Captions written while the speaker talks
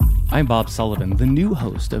I'm Bob Sullivan, the new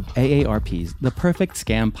host of AARP's The Perfect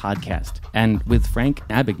Scam podcast. And with Frank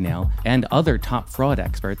Abagnale and other top fraud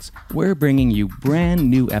experts, we're bringing you brand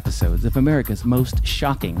new episodes of America's most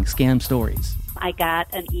shocking scam stories. I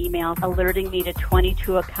got an email alerting me to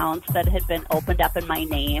 22 accounts that had been opened up in my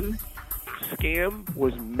name. Scam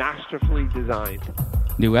was masterfully designed.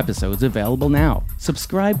 New episodes available now.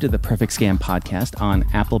 Subscribe to the Perfect Scam podcast on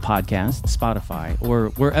Apple Podcasts, Spotify,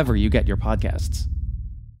 or wherever you get your podcasts.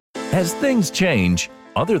 As things change,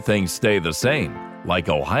 other things stay the same, like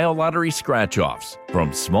Ohio Lottery scratch-offs.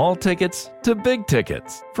 From small tickets to big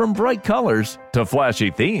tickets, from bright colors to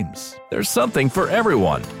flashy themes. There's something for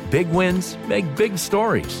everyone. Big wins make big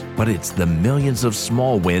stories, but it's the millions of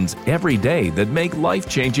small wins every day that make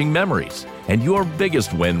life-changing memories. And your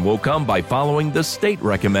biggest win will come by following the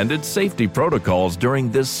state-recommended safety protocols during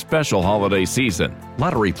this special holiday season.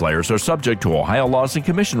 Lottery players are subject to Ohio laws and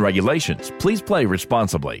commission regulations. Please play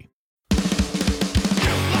responsibly.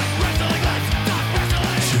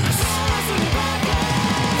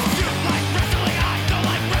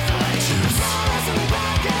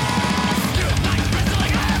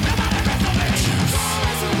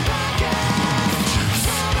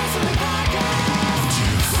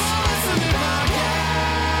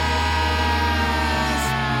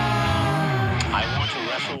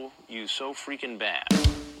 So freaking bad.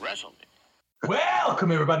 Wrestle me.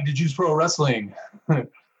 Welcome, everybody, to Juice Pro Wrestling.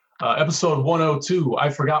 Episode 102. I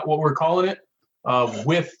forgot what we're calling it.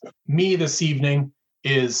 With me this evening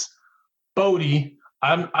is Bodi.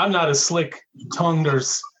 I'm not as slick-tongued or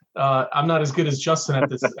I'm not as good as Justin at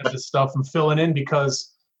this stuff. I'm filling in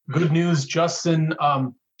because good news, Justin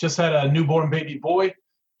just had a newborn baby boy.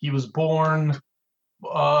 He was born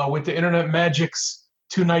with the internet magics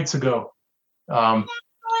 2 nights ago.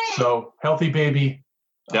 So healthy baby.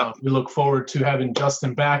 Yep. We look forward to having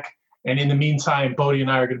Justin back. And in the meantime, Bodi and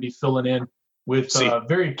I are going to be filling in with a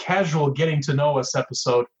very casual getting to know us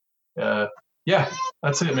episode. Yeah,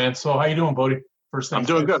 that's it, man. So how you doing, Bodi? First thing. I'm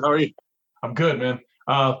doing good. How are you? I'm good, man.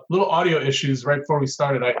 Little audio issues right before we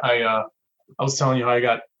started. I was telling you how I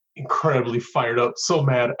got incredibly fired up. So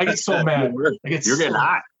mad. I get so mad. You're getting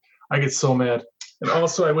hot. I get so mad. And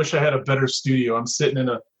also, I wish I had a better studio. I'm sitting in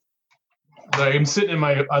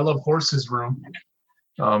my I Love Horses room.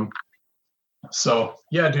 So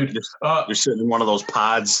yeah, dude. You're sitting in one of those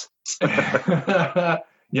pods.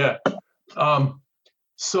 Yeah.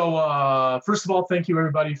 So first of all, thank you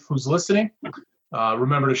everybody who's listening.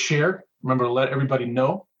 Remember to share. Remember to let everybody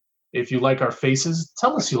know. If you like our faces,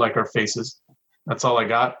 tell us you like our faces. That's all I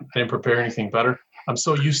got. I didn't prepare anything better. I'm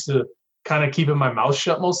so used to kind of keeping my mouth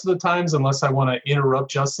shut most of the times, unless I want to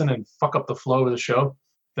interrupt Justin and fuck up the flow of the show,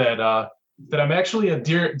 that I'm actually a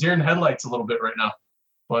deer in headlights a little bit right now.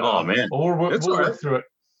 But man, we'll work through it.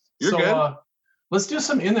 You're good. Let's do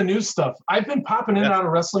some in the news stuff. I've been popping in and out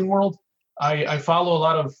of wrestling world. I follow a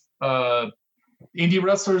lot of indie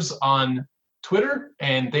wrestlers on Twitter,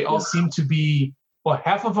 and they all seem to be,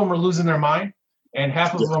 half of them are losing their mind, and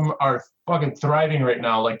half of them are fucking thriving right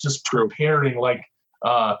now, like just preparing. Like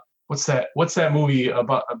what's that movie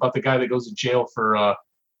about the guy that goes to jail for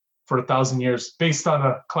 1,000 years, based on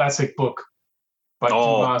a classic book by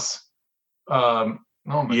Dumas. God.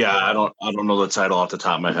 I don't know the title off the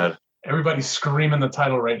top of my head. Everybody's screaming the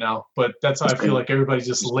title right now, but that's how I feel like everybody's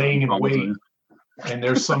just laying in wait. And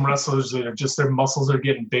there's some wrestlers that are just, their muscles are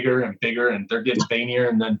getting bigger and bigger, and they're getting veinier.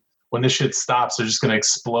 And then when this shit stops, they're just going to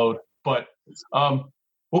explode. But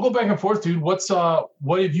we'll go back and forth, dude. What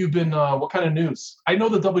have you been, what kind of news? I know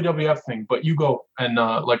the WWF thing, but you go and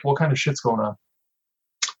what kind of shit's going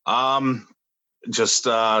on? Just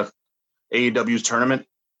AEW's tournament.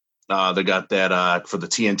 They got that for the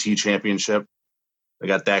TNT championship. They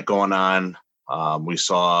got that going on. We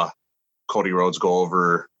saw Cody Rhodes go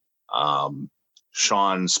over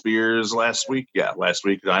Sean Spears last week. Yeah, last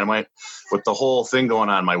week, Dynamite. With the whole thing going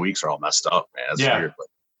on, my weeks are all messed up, man. It's weird. But,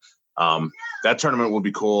 that tournament will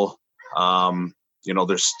be cool.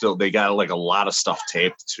 They got like a lot of stuff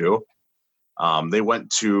taped too. They went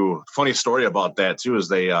to, funny story about that too, is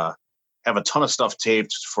they have a ton of stuff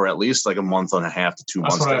taped for at least like a month and a half to 2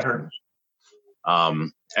 months. That's what I heard.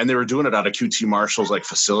 And they were doing it out of QT Marshall's like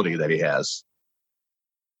facility that he has.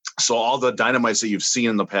 So all the Dynamites that you've seen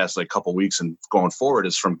in the past like couple weeks and going forward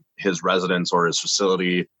is from his residence or his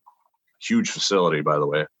facility. Huge facility, by the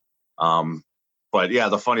way. But yeah,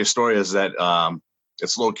 the funny story is that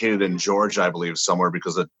it's located in Georgia, I believe, somewhere,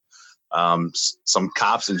 because some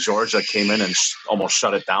cops in Georgia came in and almost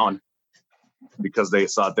shut it down because they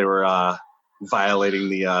thought they were violating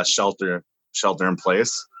the shelter in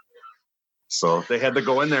place. So they had to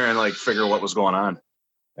go in there and like figure what was going on,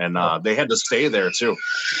 and they had to stay there too.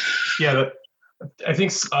 Yeah, I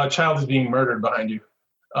think a child is being murdered behind you.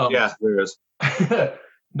 Yeah, there is.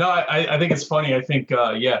 No, I think it's funny. I think,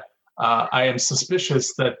 I am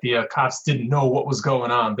suspicious that the cops didn't know what was going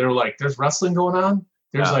on. They're like, there's wrestling going on.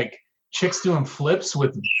 There's like chicks doing flips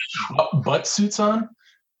with butt suits on.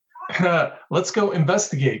 Let's go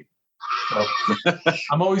investigate. So,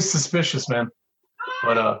 I'm always suspicious, man.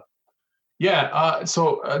 But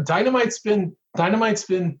so Dynamite's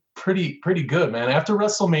been pretty good, man. After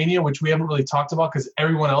WrestleMania, which we haven't really talked about because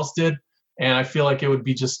everyone else did, and I feel like it would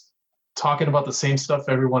be just talking about the same stuff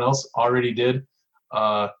everyone else already did.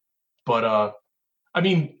 But I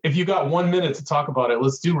mean, if you got 1 minute to talk about it,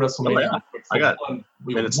 let's do WrestleMania. Oh, yeah. I got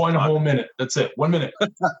one whole minute. That's it. 1 minute.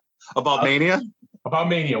 About Mania? About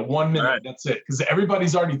Mania. 1 minute. Right. That's it. Because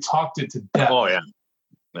everybody's already talked it to death. Oh, yeah.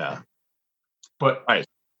 Yeah. But all right.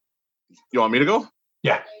 You want me to go?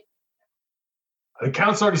 Yeah. The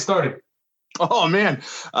count's already started. Oh, man.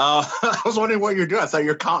 I was wondering what you're doing. I thought you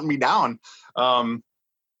were counting me down.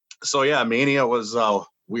 So, yeah, Mania was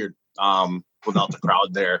weird without the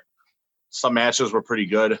crowd there. Some matches were pretty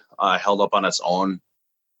good, held up on its own.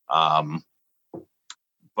 But,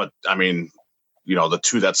 I mean, you know, the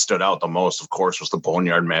two that stood out the most, of course, was the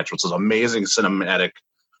Boneyard match, which was amazing cinematic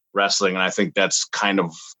wrestling. And I think that's kind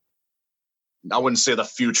of, I wouldn't say the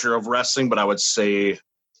future of wrestling, but I would say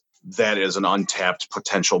that is an untapped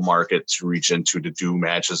potential market to reach into to do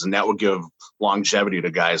matches. And that would give longevity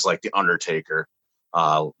to guys like The Undertaker,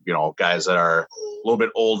 you know, guys that are a little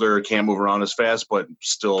bit older, can't move around as fast, but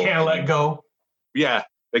still can't let go. Yeah.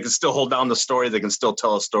 They can still hold down the story. They can still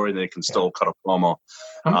tell a story. They can still cut a promo.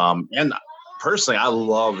 And personally, I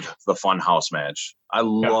loved the Funhouse match. I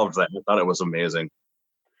loved that. I thought it was amazing.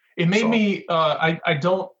 It made me, I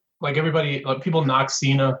don't, like everybody, like people knock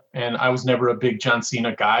Cena, and I was never a big John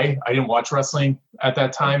Cena guy. I didn't watch wrestling at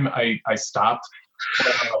that time. I stopped.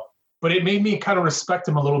 But it made me kind of respect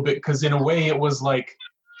him a little bit because in a way it was like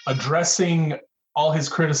addressing all his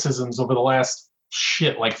criticisms over the last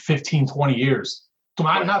like 15, 20 years.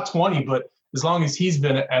 Not 20, but as long as he's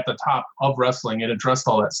been at the top of wrestling and addressed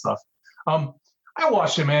all that stuff. I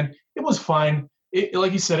watched it, man. It was fine.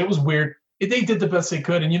 Like you said, it was weird. They did the best they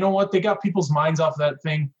could. And you know what? They got people's minds off that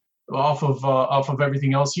thing, off of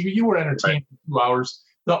everything else. You were entertained for 2 hours.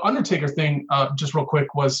 The Undertaker thing, just real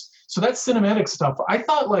quick, was so that cinematic stuff. I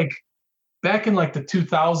thought like back in like the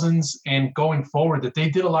 2000s and going forward that they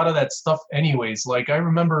did a lot of that stuff anyways. Like I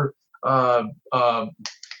remember, help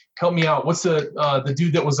me out. What's the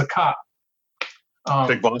dude that was a cop?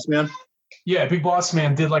 Big Boss Man? Yeah, Big Boss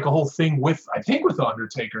Man did like a whole thing with the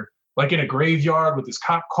Undertaker, like in a graveyard with his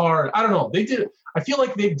cop car. I don't know. They did. I feel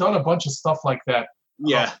like they've done a bunch of stuff like that.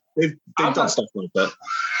 Yeah, they've done stuff like that.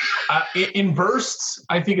 In bursts,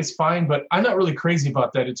 I think it's fine, but I'm not really crazy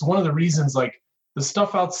about that. It's one of the reasons, like the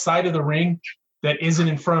stuff outside of the ring that isn't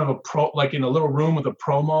in front of a pro, like in a little room with a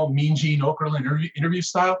promo, Mean Gene Okerlund interview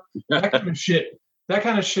style, that kind of shit. That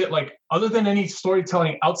kind of shit, like other than any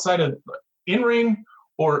storytelling outside of in ring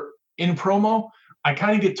or in promo, I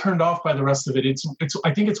kind of get turned off by the rest of it.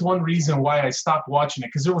 I think it's one reason why I stopped watching it,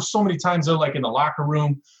 because there were so many times they're like in the locker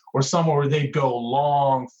room or somewhere where they'd go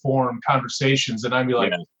long form conversations, and I'd be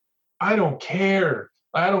like, I don't care.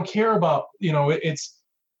 I don't care about, you know,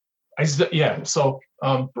 So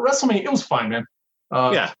but WrestleMania, it was fine, man.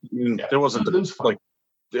 There wasn't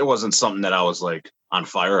it wasn't something that I was like on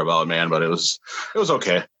fire about, man, but it was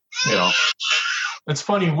okay. You know, it's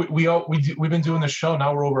funny. We've been doing this show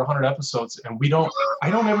now. We're over 100 episodes, and I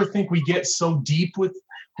don't ever think we get so deep with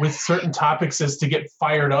certain topics as to get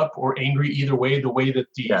fired up or angry either way. The way that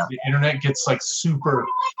the internet gets like super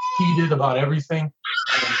heated about everything.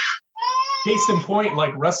 Case in point,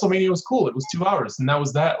 like WrestleMania was cool. It was 2 hours, and that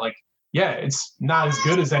was that. Like, yeah, it's not as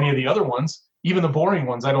good as any of the other ones, even the boring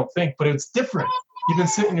ones, I don't think, but it's different. You've been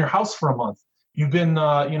sitting in your house for a month. You've been,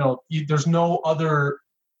 there's no other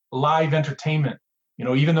live entertainment, you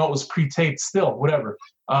know, even though it was pre-taped still, whatever.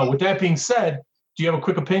 With that being said, do you have a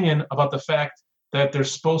quick opinion about the fact that they're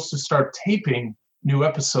supposed to start taping new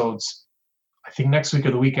episodes, I think next week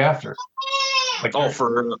or the week after? Like,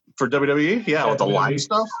 for WWE? Yeah, with the live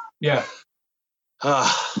stuff? Yeah.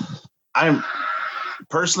 I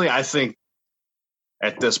think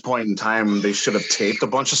at this point in time, they should have taped a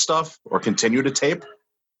bunch of stuff or continue to tape.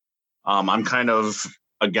 I'm kind of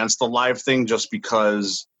against the live thing just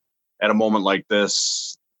because at a moment like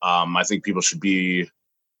this, I think people should be,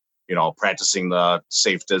 you know, practicing the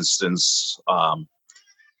safe distance,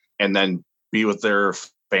 and then be with their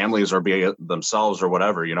families or be themselves or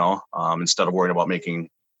whatever, you know, instead of worrying about making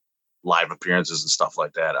live appearances and stuff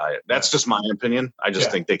like that. That's just my opinion. I just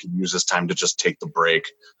think they can use this time to just take the break,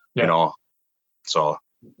 you know. So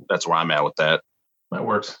that's where I'm at with that. That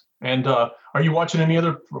works. And are you watching any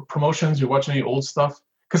other promotions? You watching any old stuff?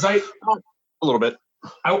 Because a little bit.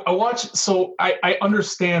 I watch. So I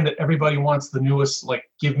understand that everybody wants the newest. Like,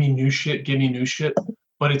 give me new shit.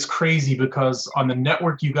 But it's crazy because on the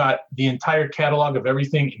network you got the entire catalog of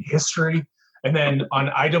everything in history, and then on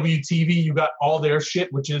IWTV you got all their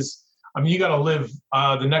shit, which is, I mean, you got to live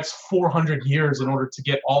the next 400 years in order to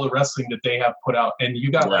get all the wrestling that they have put out, and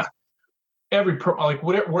you got like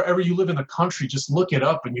wherever you live in the country, just look it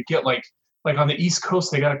up, and you get like on the East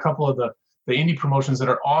Coast they got a couple of the indie promotions that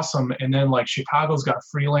are awesome, and then like Chicago's got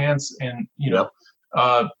Freelance, and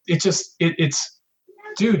it's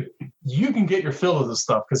dude, you can get your fill of this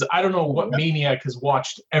stuff because I don't know what maniac has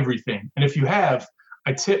watched everything, and if you have,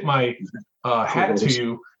 I tip my hat to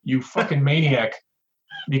you, you fucking maniac,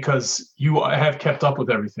 because you have kept up with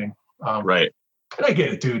everything. Right. And I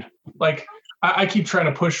get it, dude. Like, I keep trying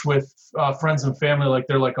to push with friends and family. Like,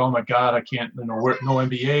 they're like, oh my God, I can't, no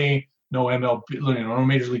NBA, no MLB, no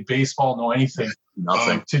Major League Baseball, no anything.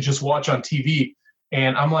 Nothing. To just watch on TV.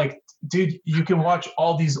 And I'm like, dude, you can watch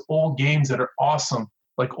all these old games that are awesome.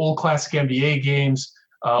 Like old classic NBA games,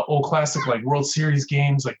 old classic like World Series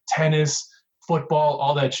games, like tennis, football,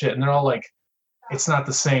 all that shit. And they're all like, it's not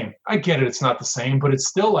the same. I get it, it's not the same, but it's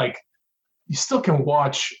still like, you still can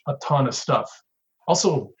watch a ton of stuff.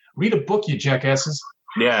 Also, read a book, you jackasses.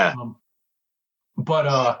 Yeah.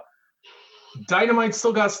 But Dynamite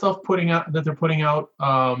still got stuff that they're putting out.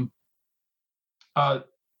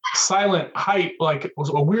 Silent Hype, like, it was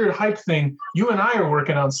a weird hype thing. You and I are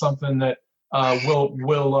working on something that will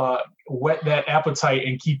whet that appetite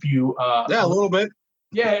and keep you a little bit.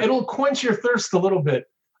 Yeah, it'll quench your thirst a little bit.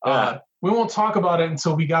 We won't talk about it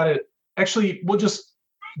until we got it. Actually, we'll just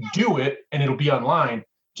do it and it'll be online.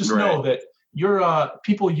 Just know that your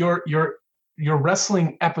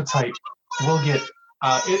wrestling appetite will get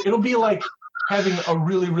it'll be like having a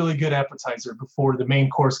really, really good appetizer before the main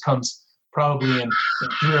course comes, probably in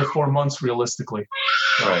 3 or 4 months realistically.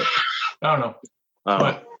 Right. I don't know.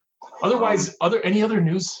 But otherwise, any other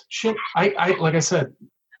news shit? I like I said,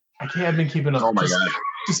 I've been keeping up. Oh my God.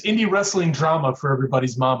 Just indie wrestling drama for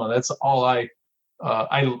everybody's mama. That's all I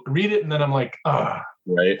read it and then I'm like,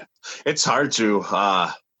 Right. It's hard to,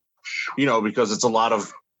 because it's a lot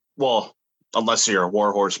of, unless you're a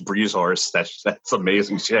Warhorse, Breeze Horse, that's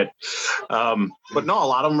amazing shit. But no, a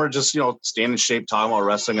lot of them are just, staying in shape, talking about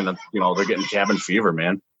wrestling, and they're getting cabin fever,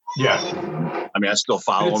 man. Yeah. I mean, I still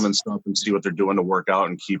follow them and stuff and see what they're doing to work out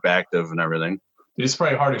and keep active and everything. It's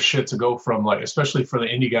probably hard as shit to go from, like, especially for the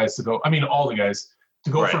indie guys to go, I mean, all the guys, to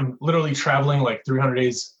go from literally traveling like 300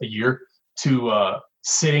 days a year to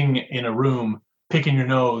sitting in a room, picking your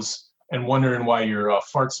nose and wondering why your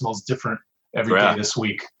fart smells different every day this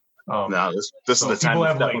week. No, this is the time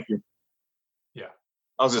to step up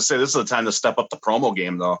I was going to say, this is the time to step up the promo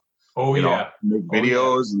game, though. Oh, make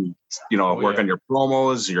videos and, work on your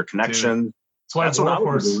promos, your connection. That's why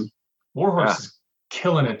Warhorse is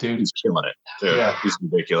killing it, dude. He's killing it, dude. Yeah. He's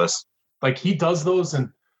ridiculous. Like, he does those, and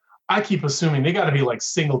I keep assuming they got to be like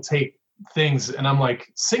single take things. And I'm like,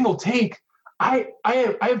 single take? I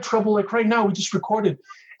have trouble. Like right now, we just recorded,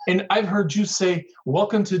 and I've heard Juice say,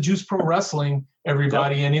 "Welcome to Juice Pro Wrestling,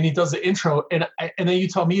 everybody," and then he does the intro, and then you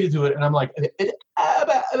tell me to do it, and I'm like,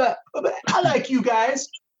 I like you guys.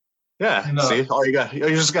 Yeah. And, see,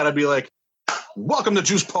 you just got to be like, "Welcome to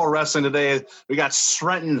Juice Pro Wrestling today. We got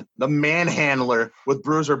Sreten, the Manhandler, with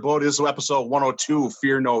Bruiser Bodi. This is episode 102.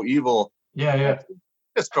 Fear no evil." Yeah.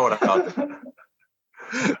 Just throw it out there.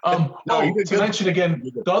 To mention again,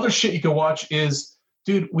 the other shit you can watch is,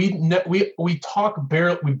 dude, we barely talk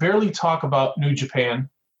about New Japan,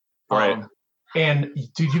 right? And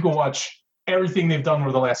dude, you can watch everything they've done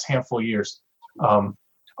over the last handful of years,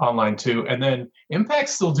 online too. And then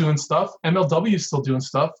Impact's still doing stuff. MLW's still doing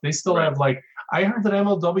stuff. They still have, like, I heard that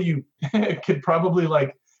MLW could probably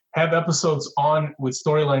like have episodes on with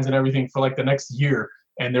storylines and everything for like the next year,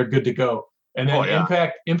 and they're good to go. And then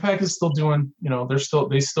Impact is still doing, they're still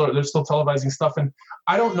televising stuff. And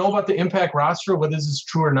I don't know about the Impact roster, whether this is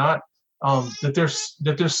true or not, that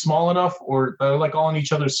they're small enough, or they're like all in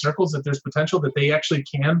each other's circles, that there's potential that they actually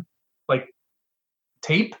can like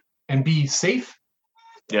tape and be safe.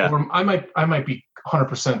 Yeah. Or I might be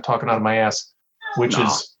 100% talking out of my ass, which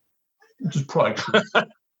is probably true.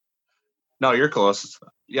 No, you're close.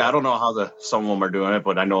 Yeah. I don't know how some of them are doing it,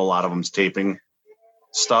 but I know a lot of them's taping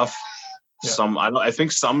stuff. Yeah. I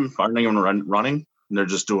think some aren't even running, and they're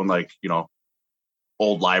just doing like,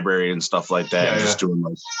 old library and stuff like that, and just doing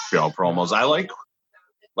like, promos. I like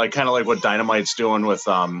kind of like what Dynamite's doing with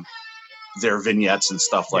their vignettes and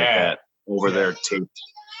stuff like that over their tape.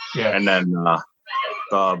 Yeah. And then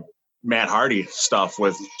the Matt Hardy stuff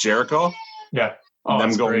with Jericho. Yeah.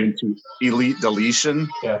 Them going great. into Elite Deletion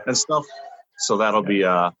and stuff. So that'll be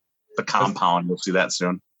the Compound. We'll see that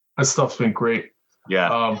soon. That stuff's been great. Yeah.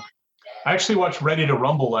 I actually watched Ready to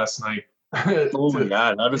Rumble last night. Oh my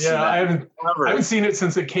God. I haven't seen that. I haven't seen it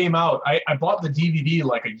since it came out. I bought the DVD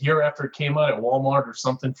like a year after it came out at Walmart or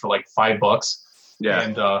something for like $5. Yeah.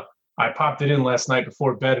 And I popped it in last night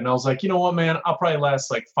before bed, and I was like, you know what, man? I'll probably last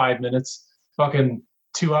like 5 minutes. Fucking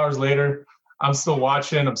 2 hours later, I'm still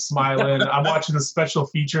watching. I'm smiling. I'm watching the special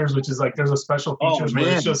features, which is like there's a special features where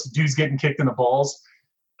it's just dudes getting kicked in the balls.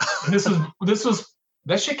 And this was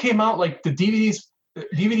that shit came out like the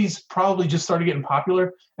DVDs probably just started getting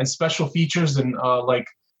popular, and special features and like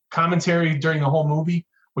commentary during the whole movie,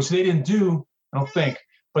 which they didn't do, I don't think,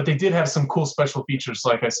 but they did have some cool special features.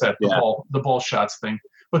 Like I said, the ball shots thing.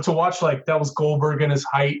 But to watch like that was Goldberg in his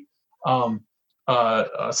height.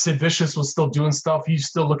 Sid Vicious was still doing stuff. He's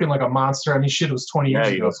still looking like a monster. I mean, shit, it was 20 years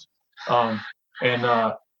ago.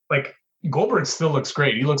 Like Goldberg still looks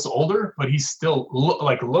great. He looks older, but he's still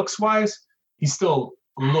like looks wise, he still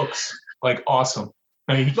looks like awesome.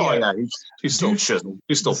 I mean, he's still chiseled.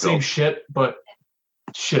 He's still same built. Shit, but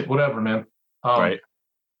shit, whatever, man. Right.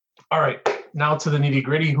 All right, now to the nitty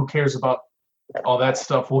gritty. Who cares about all that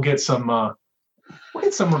stuff? We'll get some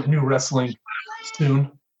new wrestling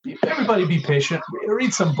soon. Everybody be patient.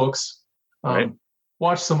 Read some books.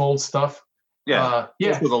 Watch some old stuff. Yeah.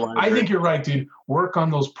 I think you're right, dude. Work on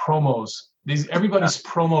those promos. Everybody's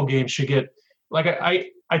promo game should get like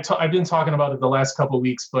I've been talking about it the last couple of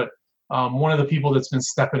weeks, but one of the people that's been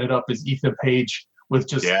stepping it up is Ethan Page with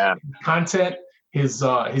just content, his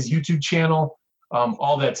YouTube channel,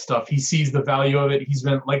 all that stuff. He sees the value of it. He's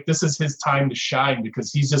been like, this is his time to shine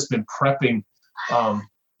because he's just been prepping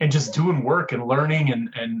and just doing work and learning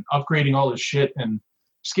and upgrading all his shit and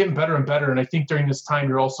just getting better and better. And I think during this time,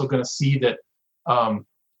 you're also going to see that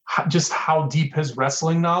just how deep his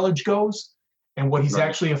wrestling knowledge goes and what he's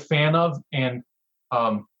actually a fan of. And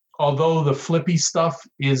although the flippy stuff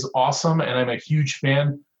is awesome and I'm a huge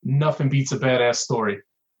fan, nothing beats a badass story.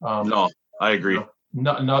 No, I agree.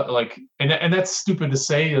 Not like, and that's stupid to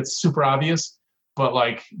say. It's super obvious, but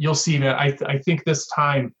like you'll see, man. I think this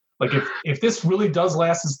time, like if this really does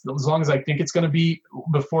last as long as I think it's going to be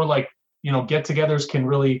before like get-togethers can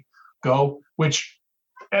really go, which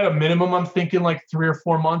at a minimum I'm thinking like 3 or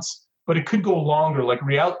 4 months, but it could go longer. Like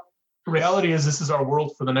reality is this is our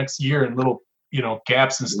world for the next year and little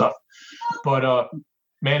gaps and stuff. But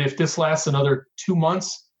man, if this lasts another 2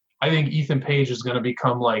 months, I think Ethan Page is going to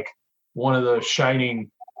become like one of the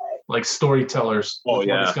shining like storytellers. What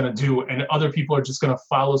it's going to do, and other people are just going to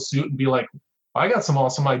follow suit and be like, I got some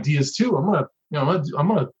awesome ideas too. I'm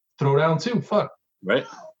gonna throw down too. Fuck. Right.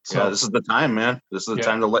 So this is the time, man. This is the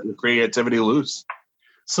time to let your creativity loose.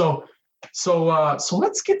 So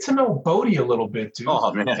let's get to know Bodi a little bit, dude.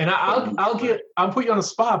 Oh man. And I'll put you on the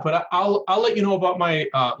spot, but I'll let you know about my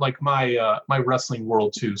my wrestling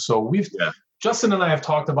world too. So Justin and I have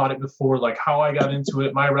talked about it before, like how I got into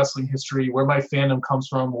it, my wrestling history, where my fandom comes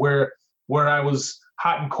from, where I was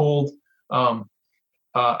hot and cold.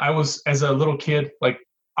 I was, as a little kid, like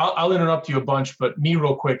I'll interrupt you a bunch, but me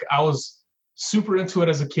real quick, I was super into it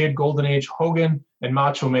as a kid. Golden Age, Hogan and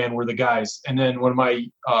Macho Man were the guys. And then when my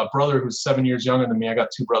brother, who's 7 years younger than me, I got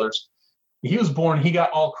 2 brothers, he was born, he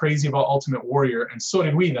got all crazy about Ultimate Warrior. And so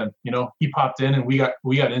did we then, he popped in and we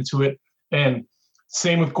got into it. And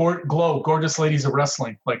same with Glow, Gorgeous Ladies of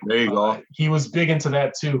Wrestling. Like there you go. He was big into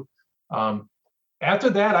that too.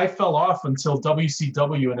 After that, I fell off until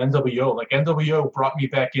WCW and NWO. Like NWO brought me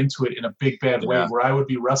back into it in a big bad way, where I would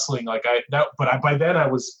be wrestling by then I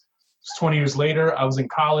was 20 years later. I was in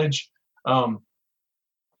college. I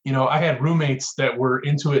had roommates that were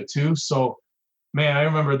into it too. So, man, I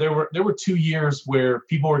remember there were 2 years where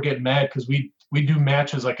people were getting mad because we do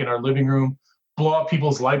matches like in our living room, blow up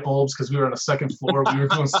people's light bulbs because we were on the second floor. We were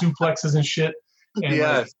doing suplexes and shit.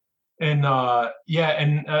 And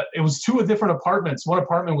it was 2 different apartments. One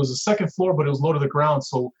apartment was the second floor, but it was low to the ground.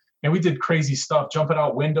 So, and we did crazy stuff, jumping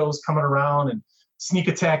out windows, coming around and sneak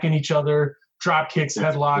attacking each other, drop kicks,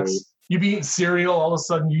 headlocks. You be eating cereal, all of a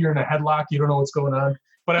sudden you're in a headlock, you don't know what's going on.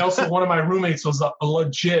 But I also, one of my roommates was a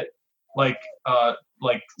legit, like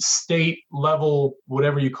state level,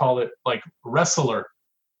 whatever you call it, like wrestler.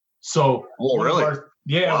 So, one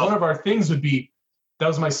of our things would be, that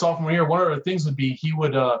was my sophomore year. One of our things would be he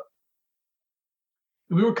would.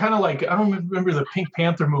 We were kind of like, I don't remember the Pink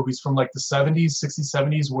Panther movies from like the 70s, 60s,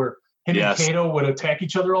 70s, where him and Kato would attack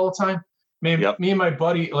each other all the time. Man, me and my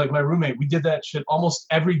buddy, like my roommate, we did that shit almost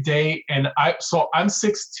every day. And I'm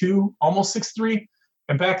 6'2", almost 6'3",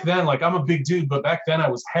 And back then, like I'm a big dude, but back then I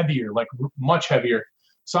was heavier, like much heavier.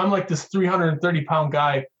 So I'm like this 330-pound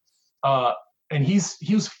guy, and he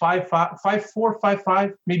was 5'4",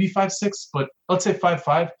 5'5", maybe 5'6", but let's say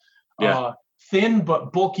 5'5". Thin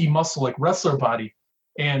but bulky muscle, like wrestler body.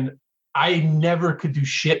 And I never could do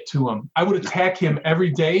shit to him. I would attack him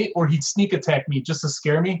every day, or he'd sneak attack me just to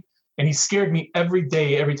scare me. And he scared me every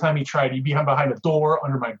day, every time he tried. He'd be behind a door,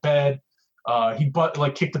 under my bed. He'd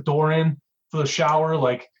kick the door in for the shower.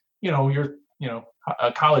 Like, you're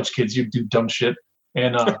college kids, you do dumb shit.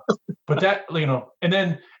 And but that, and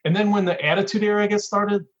then when the Attitude Era gets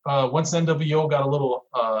started, once NWO got a little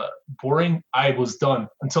boring, I was done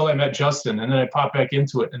until I met Justin, and then I popped back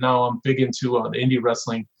into it, and now I'm big into the indie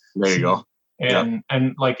wrestling. There you go.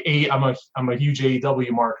 And like I'm a huge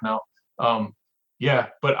AEW mark now.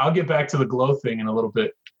 But I'll get back to the glow thing in a little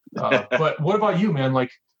bit. But what about you, man?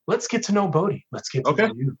 Like, let's get to know Bodi. Let's get to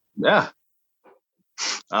know you. Yeah.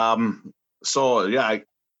 So yeah, it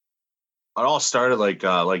all started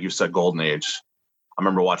like you said, Golden Age. I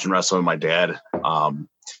remember watching wrestling with my dad.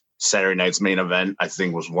 Saturday night's main event, I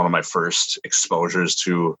think, was one of my first exposures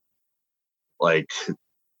to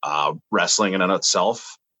wrestling in and of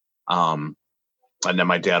itself. And then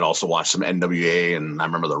my dad also watched some NWA, and I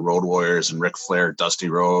remember the Road Warriors and Ric Flair, Dusty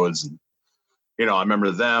Rhodes, and I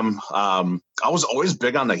remember them. I was always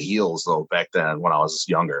big on the heels though back then when I was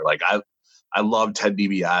younger. Like I loved Ted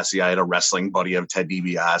DiBiase. I had a wrestling buddy of Ted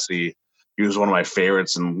DiBiase. He was one of my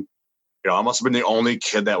favorites, and I must have been the only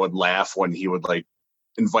kid that would laugh when he would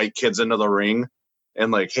invite kids into the ring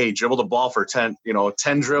and hey, dribble the ball for 10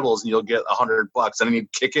 dribbles and you'll get $100, and then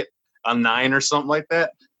he'd kick it on 9 or something like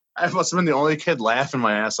that. I must have been the only kid laughing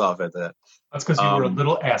my ass off at that. That's because you were a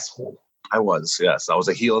little asshole. I was, yes. I was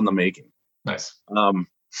a heel in the making. Nice.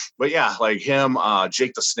 But yeah, like him,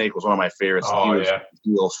 Jake the Snake was one of my favorites. Oh, he was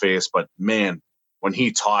heel face, but man, when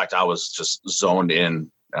he talked, I was just zoned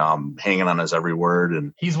in, hanging on his every word.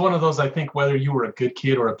 And he's one of those, I think, whether you were a good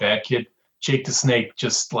kid or a bad kid, Jake the Snake,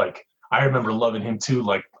 just I remember loving him too,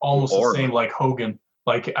 almost the same like Hogan.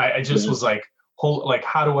 I just was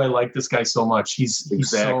how do I like this guy so much? He's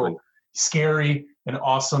so scary and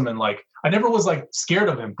awesome, and I never was scared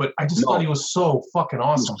of him, but I just thought he was so fucking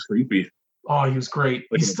awesome. He was creepy. Oh, he was great.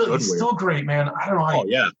 He's still great, man. I don't know how. Oh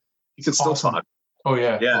yeah, he can still talk. Oh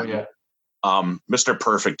yeah. Yeah. Oh yeah. Mr.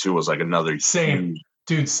 Perfect too was another same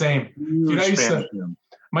dude. Same dude. I used to.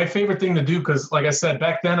 My favorite thing to do, because like I said,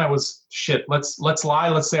 back then I was shit. Let's lie.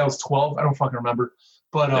 Let's say I was 12. I don't fucking remember,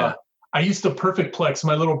 but I used to perfect plex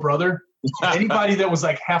my little brother. Anybody that was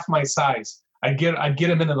half my size, I'd get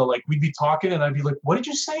him into the we'd be talking and I'd be like, "What did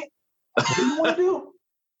you say? What do you want to do?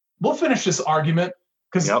 We'll finish this argument."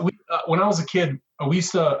 Because when I was a kid, I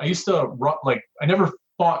used to I never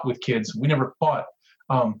fought with kids. We never fought,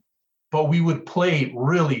 but we would play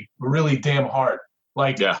really, really damn hard,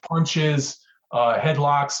 punches,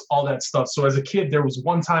 headlocks, all that stuff. So as a kid, there was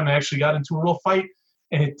one time I actually got into a real fight,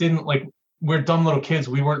 and it didn't we're dumb little kids.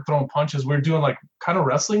 We weren't throwing punches. We were doing kind of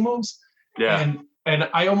wrestling moves. Yeah. And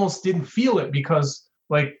I almost didn't feel it because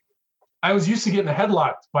I was used to getting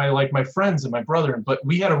headlocked by my friends and my brother, but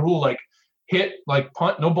we had a rule hit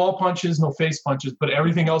punt, no ball punches, no face punches, but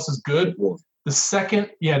everything else is good. The second,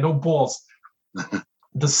 no balls.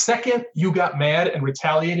 The second you got mad and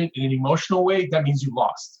retaliated in an emotional way, that means you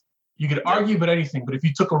lost. You could argue about anything, but if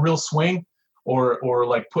you took a real swing or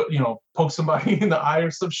poke somebody in the eye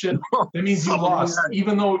or some shit, that means you lost.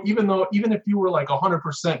 Even if you were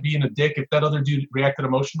 100% being a dick, if that other dude reacted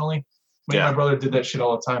emotionally, my brother did that shit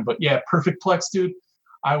all the time. But yeah, perfect plex, dude.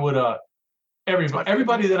 I would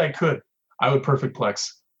everybody that I could, I would perfect plex.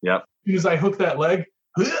 Yep. Because I hooked that leg.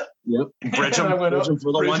 Yep. Bridge him for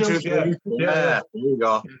the 1, 2, 3. Yeah. There you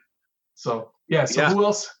go. So who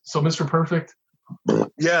else? So Mr. Perfect.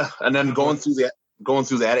 Yeah, and then going through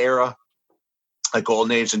that era,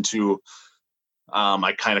 Golden Age into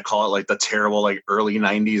I kind of call it the terrible early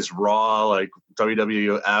 90s Raw,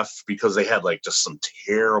 WWF, because they had just some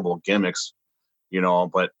terrible gimmicks,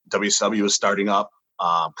 but WCW was starting up,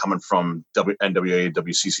 coming from NWA,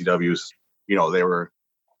 WCCWs. They were,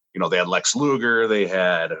 they had Lex Luger, they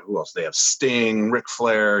had, who else? They have Sting, Ric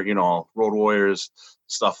Flair, Road Warriors,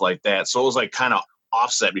 stuff like that. So it was kind of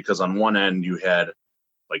offset, because on one end you had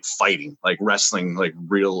fighting, wrestling,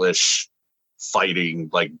 real-ish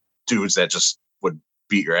fighting, dudes that just would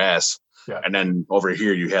beat your ass. Yeah. And then over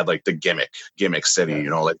here you had the gimmick city,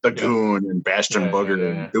 the Goon and Bastion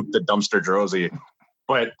Booger and Duke the Dumpster Drozy.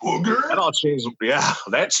 But Booger? That all changed. Yeah,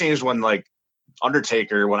 that changed when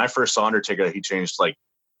Undertaker, when I first saw Undertaker, he changed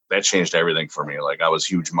that changed everything for me. I was a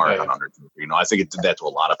huge mark on Undertaker. I think it did that to a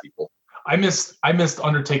lot of people. I missed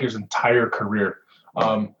Undertaker's entire career.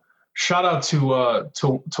 Shout out to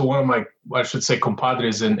one of my, I should say,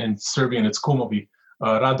 compadres in Serbian. It's Kumovi,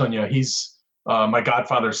 Radonja. He's my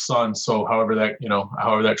godfather's son. So however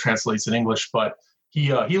that translates in English, but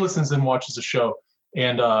he listens and watches the show.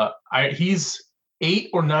 And he's 8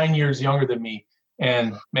 or 9 years younger than me.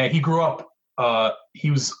 And man, he grew up.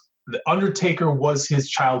 The Undertaker was his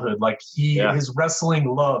childhood. Like his wrestling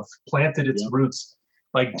love planted its roots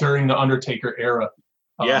like during the Undertaker era.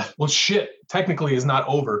 Well, shit, technically is not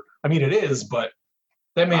over. I mean, it is, but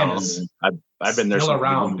that man is. I've been there still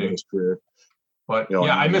around, dude. But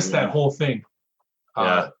I missed that whole thing.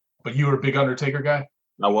 But you were a big Undertaker guy.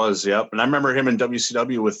 I was, yep. And I remember him in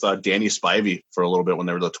WCW with Danny Spivey for a little bit when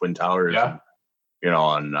they were the Twin Towers. Yeah.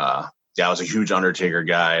 And, I was a huge Undertaker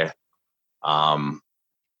guy.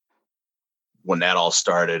 When that all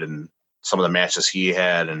started and some of the matches he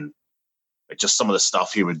had and like just some of the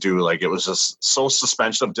stuff he would do, like it was just so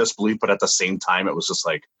suspension of disbelief, but at the same time, it was just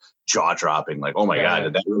like jaw dropping. Like, oh my God,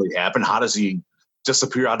 did that really happen? How does he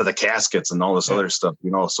disappear out of the caskets and all this other stuff,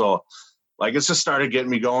 So like, it's just started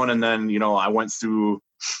getting me going. And then, I went through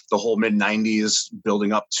the whole mid 90s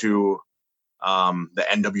building up to the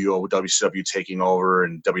NWO, WCW taking over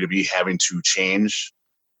and WWE having to change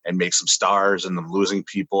and make some stars and them losing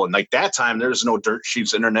people. And like that time, there's no dirt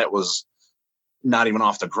sheets. Internet was not even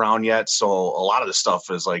off the ground yet. So a lot of the stuff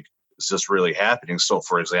is just really happening. So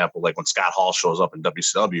for example, like when Scott Hall shows up in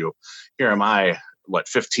WCW, here am I,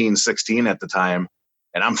 15, 16 at the time.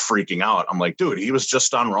 And I'm freaking out. I'm like, dude, he was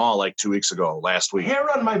just on Raw like 2 weeks ago, last week.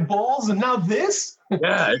 Hair on my balls and now this?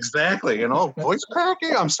 Yeah, exactly. Voice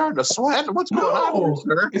cracking. I'm starting to sweat. What's going on here,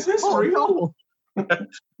 sir? Is this real? It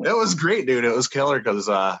was great, dude. It was killer because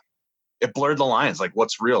it blurred the lines. Like,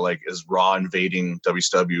 what's real? Like, is Raw invading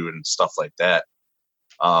WCW and stuff like that?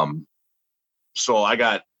 So I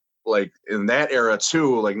got like in that era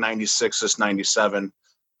too, like 96, 97.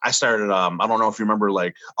 I started. I don't know if you remember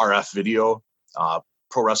like RF Video,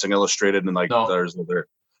 Pro Wrestling Illustrated, and there's other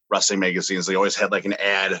wrestling magazines. They always had like an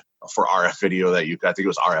ad for RF Video I think it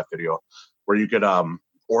was RF Video, where you could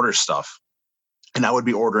order stuff. And I would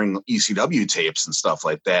be ordering ECW tapes and stuff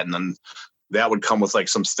like that. And then that would come with like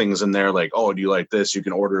some things in there like, oh, do you like this? You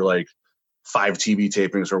can order like 5 TV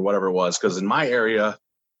tapings or whatever it was. Because in my area,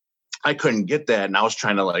 I couldn't get that. And I was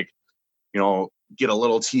trying to get a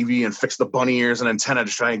little TV and fix the bunny ears and antenna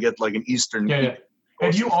to try and get like an Eastern. Yeah.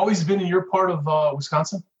 Have you always been in your part of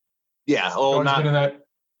Wisconsin? Yeah. Been in that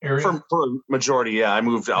area? For a majority, yeah. I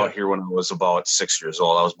moved out here when I was about 6 years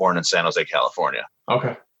old. I was born in San Jose, California.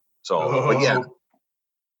 Okay. So, but yeah.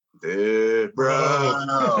 Dude,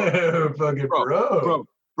 bro. Fucking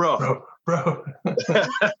bro.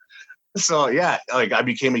 So yeah, like I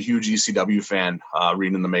became a huge ECW fan,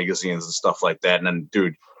 reading the magazines and stuff like that. And then,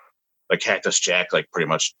 dude, like Cactus Jack, like pretty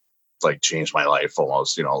much like changed my life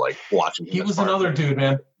almost. Like watching. He was another dude,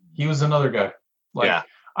 man. He was another guy. Like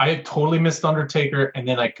I totally missed Undertaker, and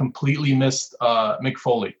then I completely missed Mick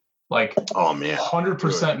Foley. Like, oh man,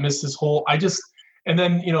 100% missed his whole. And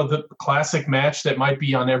then, the classic match that might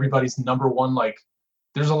be on everybody's number one, like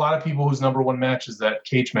there's a lot of people whose number one match is that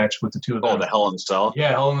cage match with the two of them. Oh, the Hell in a Cell. Yeah,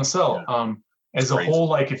 Hell in a Cell. Yeah. As a whole,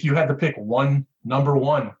 like if you had to pick one number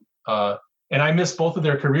one, and I missed both of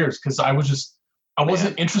their careers because I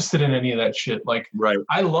wasn't interested in any of that shit. Like, right.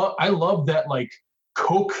 I love that like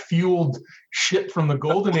coke fueled shit from the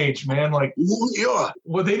golden age, man. Like,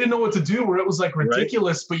 well, they didn't know what to do where it was like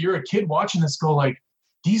ridiculous, but you're a kid watching this go like,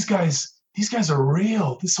 these guys are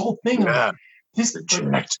real. This whole thing. Yeah.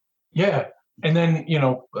 Yeah. And then,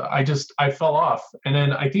 I fell off. And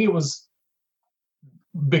then I think it was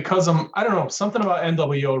because I don't know, something about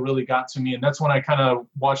NWO really got to me. And that's when I kind of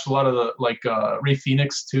watched a lot of the, Ray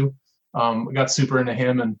Phoenix too. Got super into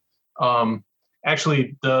him. And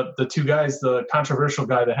actually the two guys, the controversial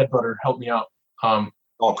guy, the headbutter, helped me out.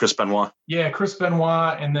 Chris Benoit. Yeah, Chris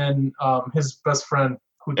Benoit. And then his best friend,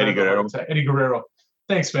 Eddie Guerrero.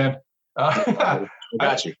 Thanks, man. I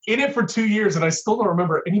got you. In it for 2 years, and I still don't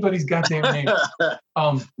remember anybody's goddamn name.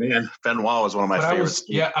 Man, Benoit was one of my favorites.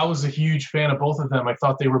 I was a huge fan of both of them. I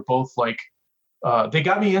thought they were both like, they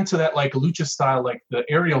got me into that like lucha style, like the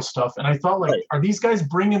aerial stuff. And I thought like, are these guys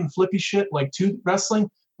bringing flippy shit like to wrestling?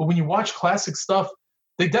 But when you watch classic stuff,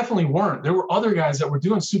 they definitely weren't. There were other guys that were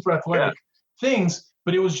doing super athletic things,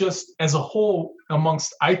 but it was just as a whole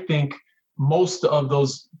amongst, I think, most of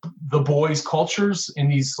the boys cultures in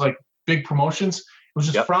these like big promotions, it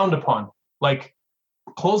was just frowned upon. Like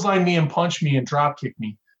clothesline me and punch me and drop kick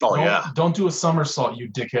me. Don't do a somersault, you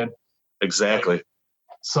dickhead. Exactly. Like,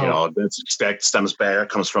 so that stems back,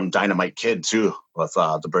 comes from Dynamite Kid too, with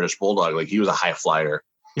the British Bulldog. Like he was a high flyer.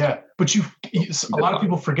 Yeah, but a lot of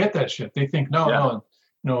people forget that shit. They think no,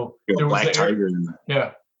 there was Black Tiger and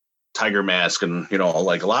Tiger Mask, and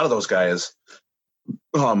like a lot of those guys.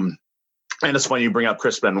 And it's funny you bring up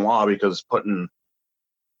Chris Benoit, because putting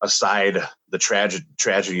aside the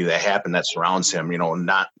tragedy that happened that surrounds him,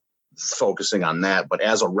 not focusing on that, but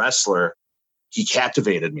as a wrestler, he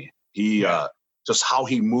captivated me. He just how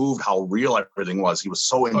he moved, how real everything was. He was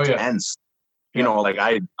so intense.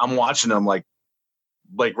 Like I'm watching him like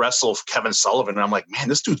wrestle Kevin Sullivan, and I'm like, man,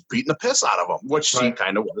 this dude's beating the piss out of him, which he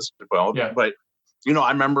kind of was. Well, but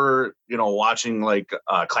I remember watching like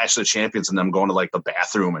Clash of the Champions and them going to like the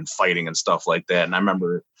bathroom and fighting and stuff like that. And I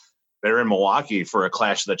remember they were in Milwaukee for a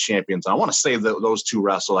Clash of the Champions. I want to say that those two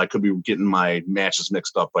wrestled. I could be getting my matches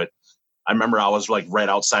mixed up, but I remember I was like right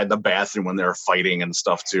outside the bathroom when they were fighting and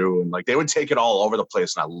stuff too. And like they would take it all over the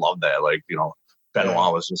place, and I loved that. Like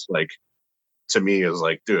Benoit was just like, to me, it was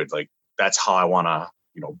like, dude, like that's how I want to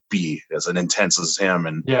be, as an intense as him.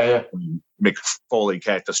 And Mick Foley,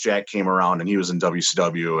 Cactus Jack came around, and he was in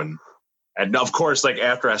WCW, and of course, like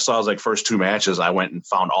after I saw his like first two matches, I went and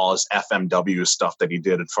found all his FMW stuff that he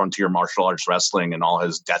did at Frontier Martial Arts Wrestling, and all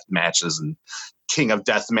his death matches and King of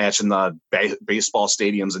Deathmatch in the baseball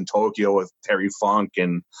stadiums in Tokyo with Terry Funk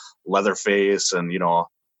and Leatherface and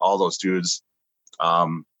all those dudes.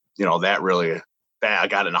 That I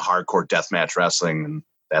got into hardcore deathmatch wrestling, and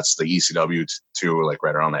that's the ECW too, like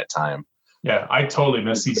right around that time. Yeah, I totally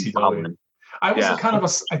miss ECW. I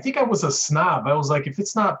was I think I was a snob. I was like, if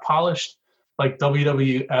it's not polished like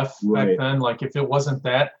WWF back then, like if it wasn't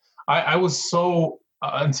that, I was so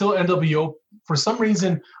until NWO, for some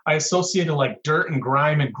reason I associated like dirt and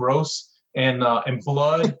grime and gross and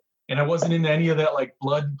blood, and I wasn't into any of that like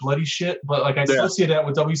bloody shit. But like I associated that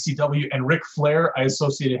with WCW, and Ric Flair, I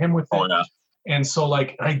associated him with it. Yeah. And so,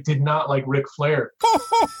 like, I did not like Ric Flair.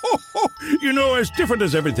 As different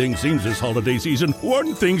as everything seems this holiday season,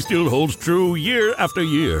 one thing still holds true year after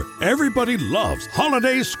year. Everybody loves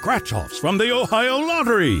holiday scratch-offs from the Ohio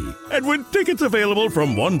Lottery. And with tickets available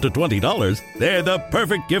from $1 to $20, they're the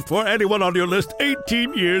perfect gift for anyone on your list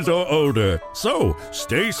 18 years or older. So,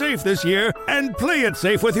 stay safe this year and play it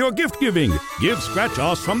safe with your gift giving. Give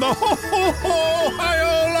scratch-offs from the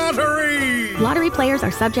Ohio Lottery! Lottery players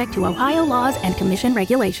are subject to Ohio laws and commission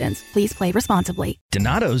regulations. Please play responsibly.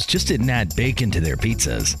 Donato's just didn't add bacon to their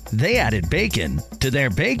pizzas. They added bacon to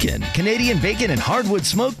their bacon. Canadian bacon and hardwood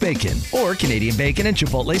smoked bacon. Or Canadian bacon and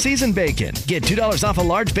Chipotle seasoned bacon. Get $2 off a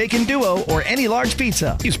large bacon duo or any large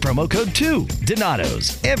pizza. Use promo code 2.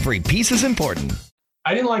 Donato's. Every piece is important.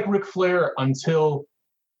 I didn't like Ric Flair until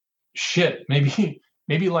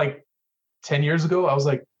maybe like 10 years ago. I was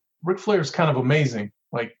like, Ric Flair's kind of amazing.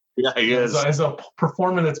 Like, yeah, he is. As a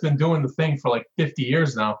performer that's been doing the thing for like 50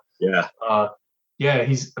 years now. Yeah.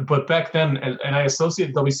 But back then, and I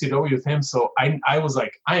associated WCW with him, so I was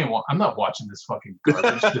like, I'm not watching this fucking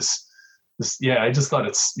garbage. I just thought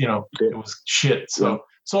it's, it was shit. So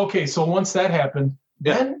once that happened,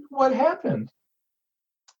 then what happened?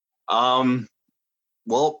 Are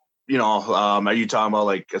you talking about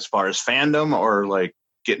like as far as fandom or like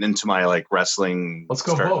getting into my like wrestling? Let's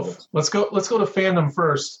go both. Let's go to fandom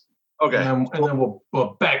first. Okay. And then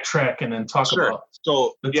we'll backtrack and then talk about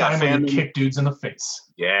the time when you kick dudes in the face.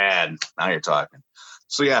 Yeah, now you're talking.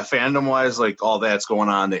 So yeah, fandom wise, like all that's going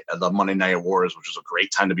on, the Monday Night Wars, which is a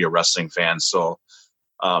great time to be a wrestling fan. So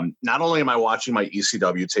not only am I watching my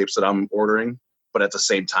ECW tapes that I'm ordering, but at the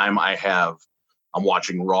same time I'm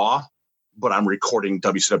watching Raw, but I'm recording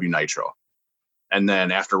WCW Nitro. And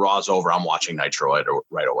then after Raw's over, I'm watching Nitro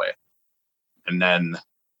right away. And then,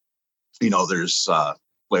 there's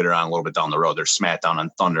later on a little bit down the road, there's SmackDown and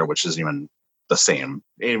Thunder, which isn't even the same,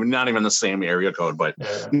 not even the same area code. But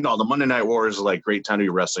the Monday Night Wars is like great time to be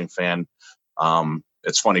a wrestling fan.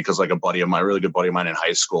 It's funny because like a really good buddy of mine in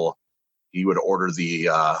high school, he would order the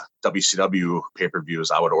WCW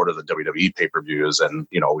pay-per-views. I would order the WWE pay-per-views, and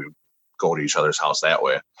we would go to each other's house that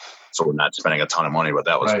way. So we're not spending a ton of money, but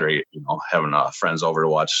that was great, having friends over to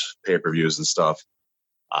watch pay-per-views and stuff.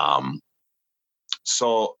 And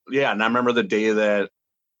I remember the day that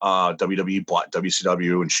WWE bought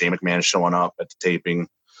WCW and Shane McMahon showing up at the taping,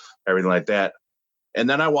 everything like that. And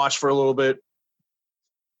then I watched for a little bit,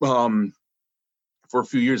 for a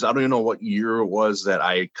few years. I don't even know what year it was that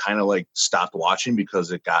I kind of like stopped watching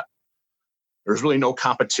because there's really no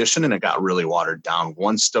competition and it got really watered down.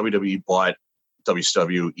 Once WWE bought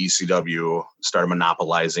WCW, ECW, started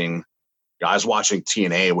monopolizing. I was watching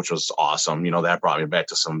TNA, which was awesome. That brought me back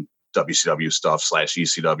to some WCW stuff /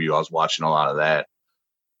 ECW. I was watching a lot of that.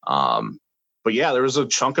 But yeah, there was a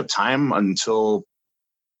chunk of time until,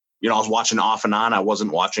 I was watching off and on. I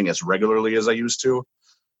wasn't watching as regularly as I used to.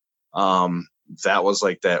 That was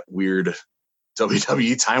like that weird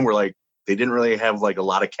WWE time where like they didn't really have like a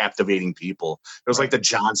lot of captivating people. It was like the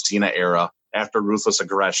John Cena era after Ruthless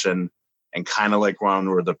Aggression and kind of like around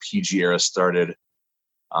where the PG era started.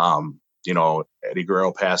 You know, Eddie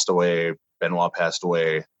Guerrero passed away, Benoit passed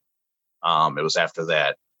away. It was after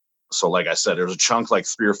that. So like I said, there was a chunk like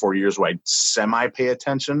 3 or 4 years where I'd semi pay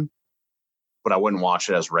attention, but I wouldn't watch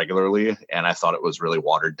it as regularly. And I thought it was really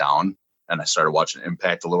watered down. And I started watching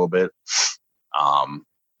Impact a little bit.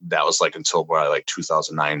 That was like until probably like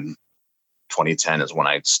 2009, 2010 is when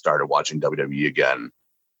I started watching WWE again.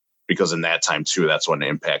 Because in that time too, that's when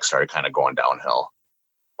Impact started kind of going downhill,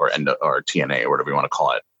 or TNA, or whatever you want to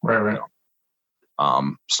call it. Right. You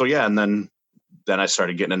know? So yeah, and then I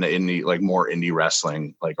started getting into more indie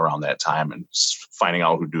wrestling like around that time and finding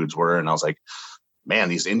out who dudes were. And I was like, man,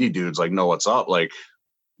 these indie dudes like know what's up. Like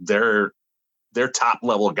they're top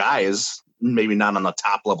level guys, maybe not on the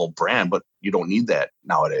top level brand, but you don't need that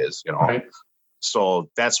nowadays, you know? Right. So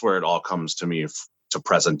that's where it all comes to me to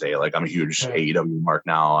present day. Like I'm a huge AEW mark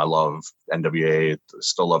now. I love NWA,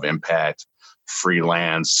 still love Impact,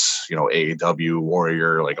 Freelance, you know, AEW,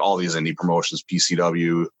 Warrior, like all these indie promotions, PCW,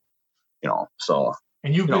 you know, so.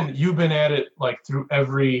 And you've been at it like through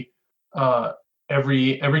every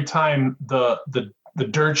time the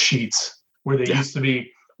dirt sheets where they used to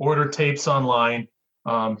be order tapes online,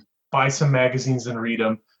 buy some magazines and read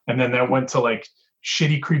them. And then that went to like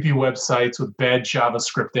shitty, creepy websites with bad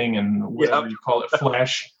JavaScripting and whatever you call it,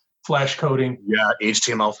 flash coding. Yeah,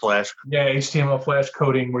 HTML flash. Yeah, HTML flash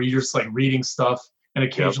coding where you're just like reading stuff and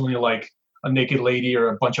occasionally like a naked lady or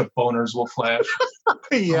a bunch of boners will flash.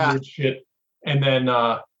 Weird shit. And then,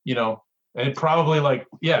 you know, and probably like,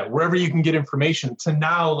 wherever you can get information to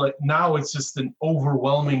now it's just an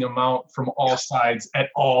overwhelming amount from all sides at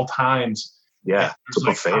all times. Yeah.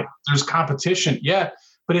 There's competition. Yeah.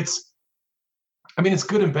 But it's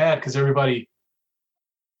good and bad because everybody,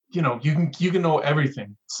 you know, you can know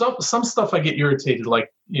everything. Some stuff I get irritated, like,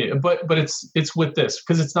 but it's with this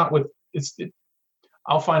because it's not with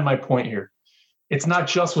I'll find my point here. It's not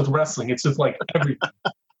just with wrestling. It's with like everything.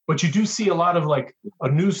 But you do see a lot of like a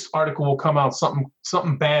news article will come out,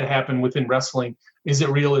 something bad happened within wrestling. Is it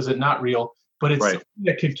real? Is it not real? But it's something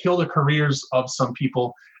that could kill the careers of some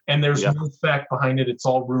people. And there's no fact behind it. It's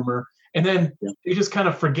all rumor. And then they just kind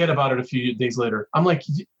of forget about it a few days later. I'm like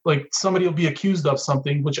somebody will be accused of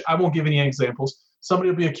something, which I won't give any examples. Somebody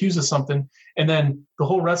will be accused of something. And then the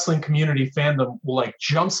whole wrestling community fandom will like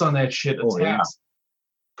jumps on that shit, attacks,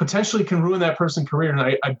 potentially can ruin that person's career. And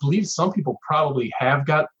I believe some people probably have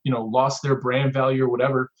got, you know, lost their brand value or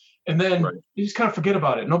whatever. And then you just kind of forget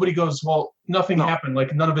about it. Nobody goes, well, nothing happened.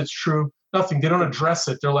 Like none of it's true. Nothing. They don't address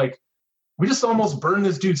it. They're like, we just almost burned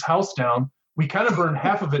this dude's house down. We kind of burned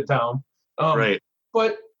half of it down. But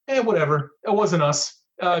whatever. It wasn't us.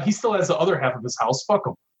 He still has the other half of his house. Fuck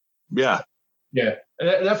him. Yeah. Yeah.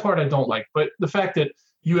 That part I don't like. But the fact that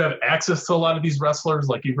you have access to a lot of these wrestlers,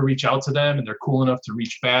 like you can reach out to them and they're cool enough to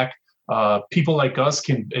reach back. People like us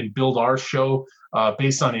can build our show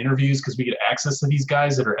based on interviews because we get access to these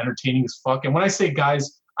guys that are entertaining as fuck. And when I say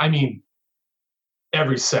guys, I mean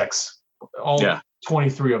every sex. All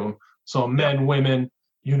 23 of them. So men, women,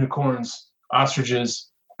 unicorns,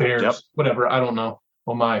 ostriches, bears, whatever. I don't know.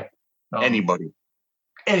 Oh my. Anybody.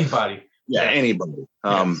 Yeah, anybody.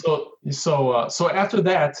 So after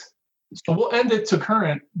that, so we'll end it to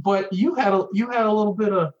current. But you did a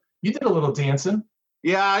little dancing.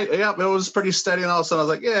 Yeah, it was pretty steady, and all of a sudden I was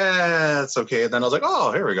like, yeah, it's okay. And then I was like,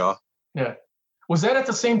 oh, here we go. Yeah. Was that at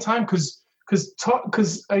the same time? Because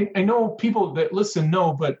I know people that listen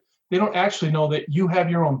know, but they don't actually know that you have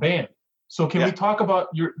your own band. So can we talk about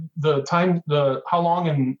how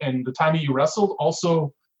long and the time that you wrestled,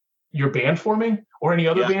 also your band forming or any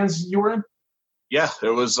other bands you were in? Yeah, it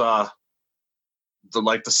was the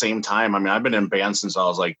same time. I mean, I've been in bands since I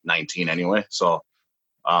was like 19 anyway. So,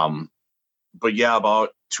 but yeah,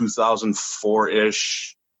 about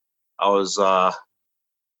 2004-ish, I was, I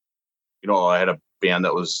had a band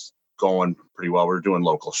that was going pretty well. We were doing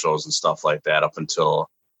local shows and stuff like that up until,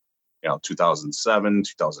 2007,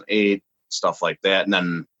 2008. Stuff like that. And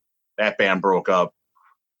then that band broke up.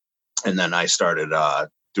 And then I started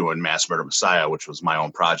doing Mass Murder Messiah, which was my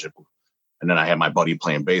own project. And then I had my buddy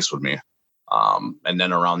playing bass with me. And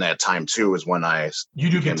then around that time too is when you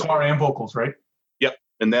do guitar and vocals, right? Yep.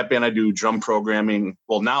 In that band I do drum programming.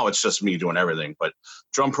 Well, now it's just me doing everything, but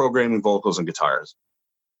drum programming, vocals, and guitars.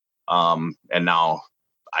 And now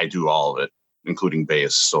I do all of it, including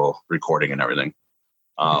bass, so recording and everything.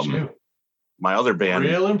 My other band,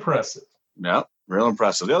 real impressive. Yeah, real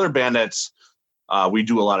impressive. The other band that's we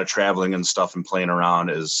do a lot of traveling and stuff and playing around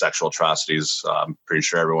is Sexual Atrocities. I'm pretty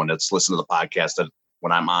sure everyone that's listened to the podcast that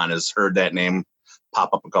when I'm on has heard that name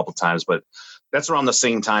pop up a couple times, but that's around the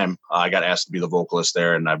same time I got asked to be the vocalist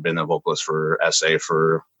there, and I've been a vocalist for SA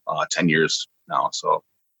for 10 years now. So,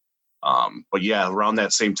 but yeah, around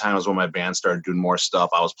that same time is when my band started doing more stuff.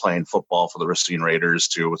 I was playing football for the Racine Raiders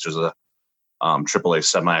too, which is a AAA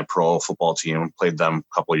semi-pro football team. Played them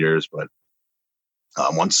a couple of years, but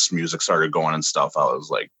once music started going and stuff, I was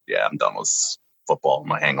like, yeah, I'm done with football. I'm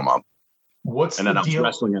gonna hang them up. And then I was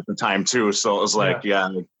wrestling at the time too, so it was like, yeah,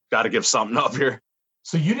 I got to give something up here.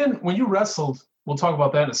 So you didn't, when you wrestled, we'll talk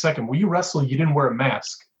about that in a second. When you wrestle, you didn't wear a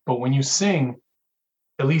mask, but when you sing,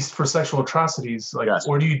 at least for Sexual Atrocities, like,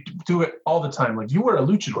 or do you do it all the time? Like, you wear a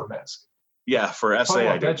luchador mask. Yeah, for SA,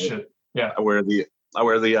 I do that shit. Yeah, I wear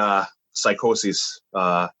the Psychosis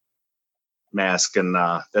mask, and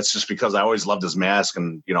that's just because I always loved his mask,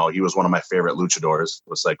 and he was one of my favorite luchadors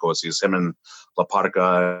with Psychosis. Him and La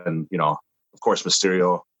Parca, and of course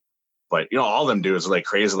Mysterio. But all of them dudes are like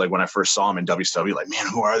crazy. Like when I first saw him in WCW, like, man,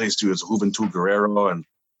 who are these dudes? Juventud Guerrero and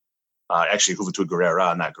actually Juventud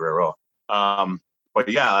Guerrera, not Guerrero. But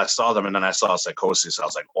yeah, I saw them, and then I saw Psychosis. I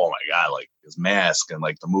was like, oh my god, like his mask and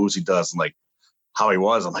like the moves he does and like how he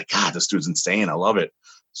was. I'm like, God, this dude's insane. I love it.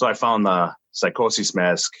 So I found the Psychosis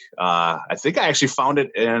mask. I think I actually found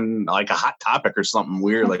it in like a Hot Topic or something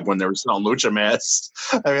weird, like when they were selling lucha masks.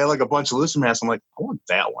 I had like a bunch of lucha masks. I'm like, I want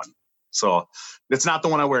that one. So it's not the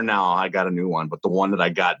one I wear now. I got a new one, but the one that I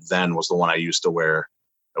got then was the one I used to wear.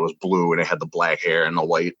 It was blue and it had the black hair and the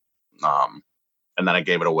white. And then I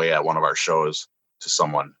gave it away at one of our shows to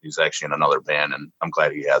someone. He's actually in another band, and I'm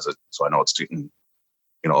glad he has it. So I know it's getting,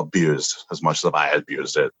 abused as much as I had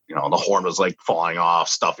abused it. The horn was like falling off,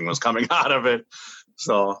 stuffing was coming out of it.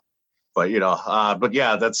 So, but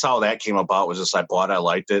yeah, that's how that came about. Was just I bought it, I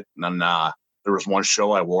liked it, and then there was one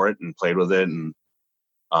show I wore it and played with it, and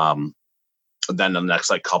then the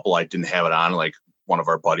next couple I didn't have it on. Like one of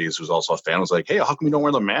our buddies who's also a fan was like, hey, how come you don't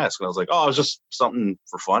wear the mask? And I was like, oh, it was just something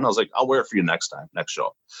for fun. I was like, I'll wear it for you next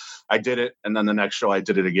show. I did it, and then the next show I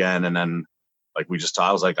did it again, and then I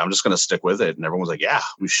was like, I'm just gonna stick with it, and everyone was like, yeah,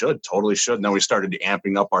 we totally should. And then we started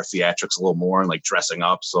amping up our theatrics a little more and like dressing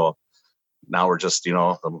up. So now we're just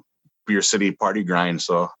the Beer City party grind.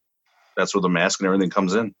 So that's where the mask and everything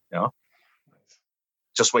comes in.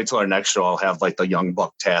 Just wait till our next show. I'll have like the Young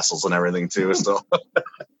Buck tassels and everything too. So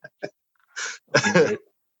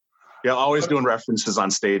yeah, always doing references on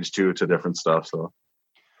stage too to different stuff. So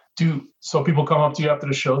people come up to you after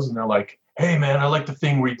the shows and they're like, hey man, I like the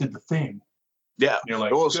thing where you did the thing. Yeah. And you're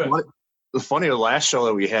like, it was funny. The last show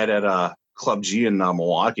that we had at Club G in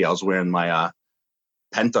Milwaukee, I was wearing my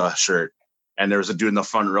Penta shirt, and there was a dude in the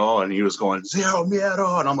front row, and he was going Zero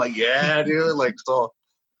Miedo, and I'm like, yeah, dude. Like, so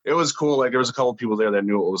it was cool. Like there was a couple of people there that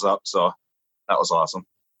knew what was up, so that was awesome.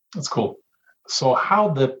 That's cool. So how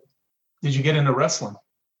did you get into wrestling?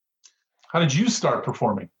 How did you start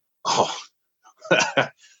performing? Oh,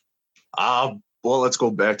 well, let's go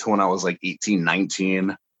back to when I was like 18,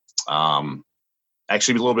 19.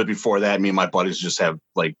 Actually, a little bit before that, me and my buddies just have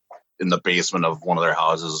like in the basement of one of their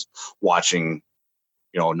houses watching,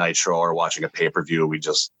 Nitro or watching a pay-per-view. We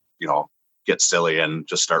just, get silly and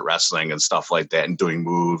just start wrestling and stuff like that and doing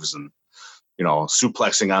moves and,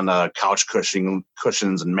 suplexing on the couch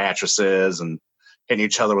cushions and mattresses and hitting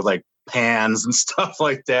each other with like pans and stuff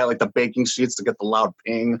like that, like the baking sheets to get the loud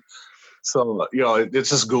ping. So, it's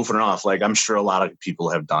just goofing off. Like I'm sure a lot of people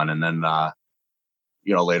have done. And then,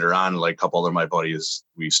 later on, like a couple of my buddies,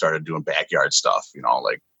 we started doing backyard stuff,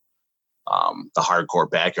 like the hardcore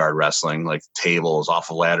backyard wrestling, like tables, off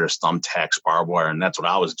of ladders, thumbtacks, barbed wire. And that's what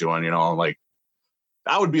I was doing, like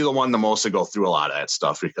I would be the one the most to go through a lot of that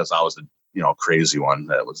stuff because I was the, crazy one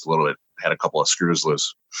that was a little bit, had a couple of screws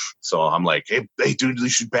loose. So I'm like, hey dude, you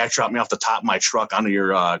should backdrop me off the top of my truck onto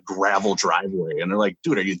your gravel driveway. And they're like,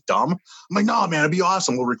 dude, are you dumb? I'm like, no, man, it'd be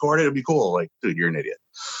awesome. We'll record it. It'd be cool. Like, dude, you're an idiot.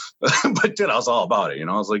 But dude, I was all about it.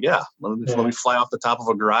 I was like, yeah, let me fly off the top of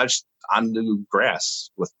a garage onto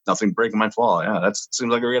grass with nothing breaking my fall. Yeah, that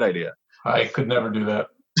seems like a great idea. I could never do that.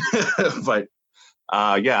 But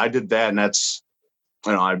yeah, I did that, and that's,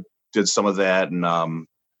 I did some of that, and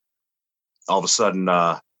all of a sudden,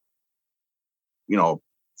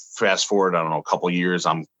 fast forward, I don't know, a couple of years,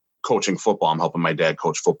 I'm coaching football. I'm helping my dad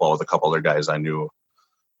coach football with a couple other guys I knew.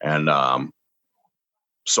 And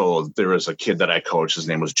so there was a kid that I coached. His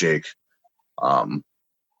name was Jake.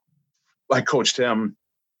 I coached him.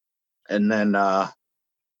 And then around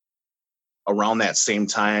that same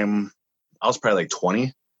time, I was probably like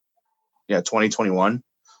 20. Yeah, 21.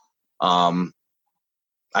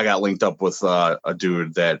 I got linked up with a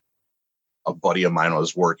dude that a buddy of mine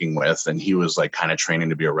was working with, and he was like kind of training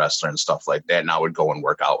to be a wrestler and stuff like that. And I would go and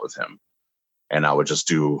work out with him, and I would just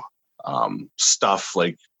do stuff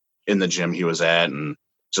like in the gym he was at, and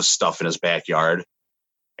just stuff in his backyard.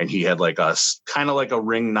 And he had like a kind of like a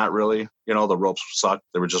ring, not really, you know, the ropes sucked.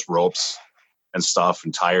 They were just ropes and stuff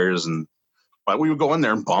and tires. But we would go in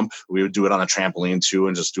there and bump. We would do it on a trampoline too,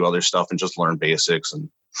 and just do other stuff and just learn basics. And,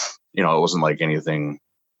 you know, it wasn't like anything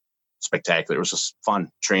spectacular. It was just fun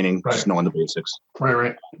training, just knowing the basics.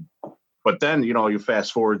 Right. But then, you know, you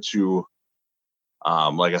fast forward to,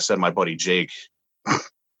 like I said, my buddy Jake,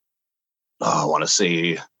 I want to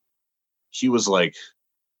say he was like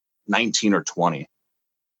 19 or 20.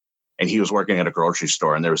 And he was working at a grocery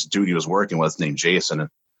store, and there was a dude he was working with named Jason.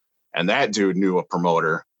 And that dude knew a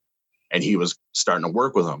promoter, and he was starting to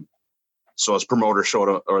work with him. So his promoter showed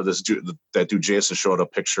up, or that dude Jason showed a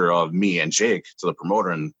picture of me and Jake to the promoter,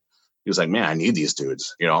 and he was like, "Man, I need these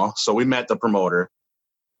dudes," you know. So we met the promoter.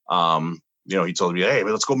 You know, he told me, "Hey,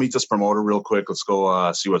 let's go meet this promoter real quick. Let's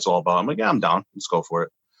go see what it's all about." I'm like, "Yeah, I'm down. Let's go for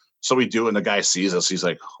it." So we do, and the guy sees us. He's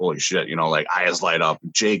like, "Holy shit!" You know, like eyes light up.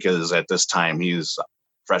 Jake is at this time, he's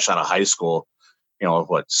fresh out of high school. You know,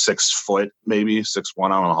 what, 6 foot, maybe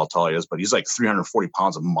 6'1". I don't know how tall he is, but he's like 340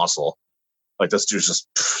 pounds of muscle. Like, this dude's just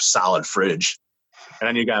solid fridge. And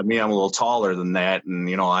then you got me, I'm a little taller than that. And,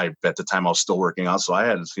 you know, at the time I was still working out. So I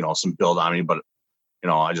had, you know, some build on me, but, you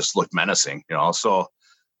know, I just looked menacing, you know. So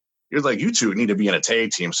he was like, "You two need to be in a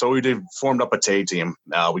tag team." So we formed up a tag team.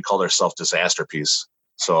 We called ourselves Disaster Piece.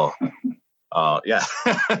 So, yeah,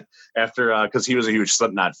 after, because he was a huge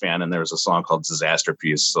Slipknot fan, and there was a song called Disaster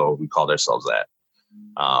Piece. So we called ourselves that.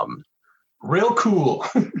 Real cool.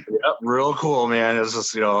 Yep, real cool, man. It's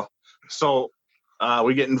just, you know, so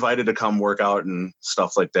we get invited to come work out and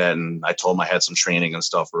stuff like that. And I told him I had some training and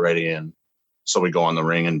stuff already. And so we go in the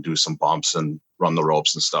ring and do some bumps and run the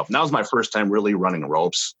ropes and stuff. And that was my first time really running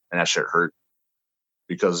ropes, and that shit hurt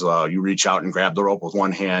because you reach out and grab the rope with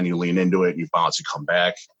one hand, you lean into it, you bounce, you come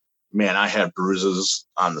back. Man, I had bruises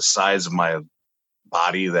on the sides of my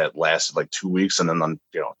body that lasted like 2 weeks. And then,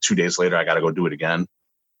 you know, 2 days later, I got to go do it again.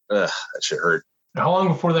 That shit hurt. How long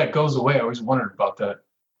before that goes away? I always wondered about that.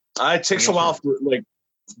 It takes a while for, like,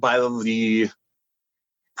 probably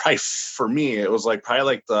for me, it was like probably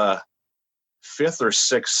like the 5th or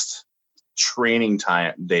 6th training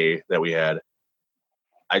day that we had.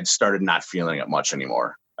 I started not feeling it much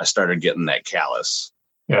anymore. I started getting that callus.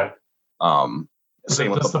 Yeah. Does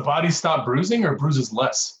the body stop bruising, or bruises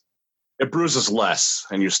less? It bruises less,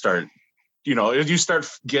 and you start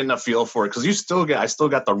getting a feel for it, because I still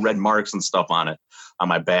got the red marks and stuff on it, on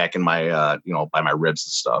my back and my, you know, by my ribs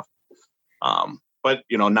and stuff. But,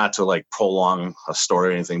 you know, not to like prolong a story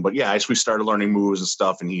or anything, but yeah, we started learning moves and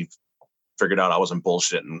stuff, and he figured out I wasn't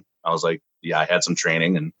bullshitting. I was like, yeah, I had some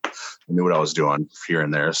training and I knew what I was doing here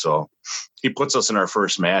and there. So he puts us in our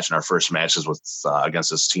first match, and our first match is with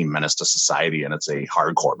against this team, Menace to Society, and it's a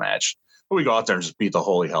hardcore match. We go out there and just beat the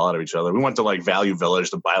holy hell out of each other. We went to like Value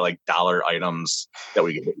Village to buy like dollar items that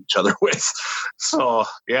we could hit each other with. So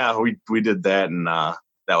yeah, we did that, and that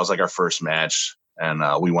was like our first match,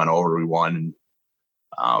 and we went over, we won.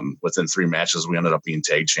 Within 3 matches, we ended up being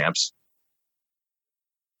tag champs.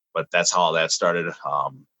 But that's how that started.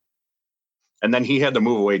 And then he had to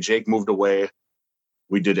move away. Jake moved away.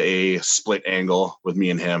 We did a split angle with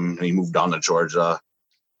me and him, and he moved down to Georgia.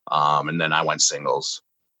 And then I went singles.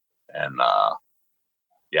 And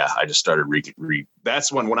yeah, I just started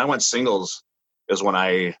that's when I went singles is when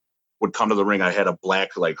I would come to the ring. I had a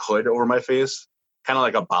black like hood over my face, kind of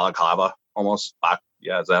like a balaclava almost.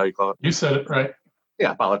 Yeah, is that how you call it? You said it right.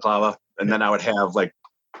 Yeah, balaclava. And then I would have like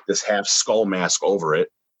this half skull mask over it.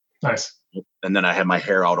 Nice. And then I had my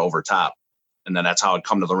hair out over top. And then that's how I'd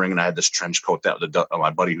come to the ring, and I had this trench coat that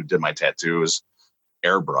my buddy who did my tattoos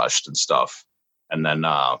airbrushed and stuff. And then,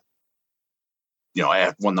 you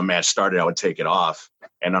know, when the match started, I would take it off,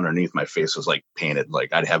 and underneath my face was like painted.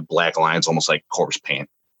 Like I'd have black lines, almost like corpse paint,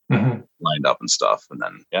 lined up and stuff. And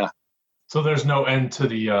then, yeah. So there's no end to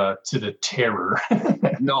the terror.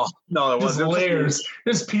 No, it just wasn't. Layers.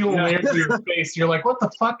 Just peel layers to your face. You're like, what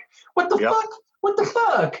the fuck? What the fuck? What the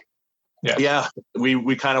fuck? Yeah.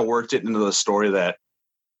 We kind of worked it into the story that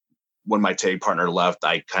when my tag partner left,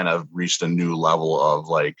 I kind of reached a new level of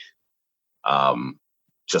like,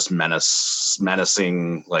 just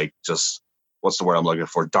menacing, like just what's the word I'm looking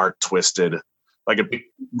for? Dark, twisted. Like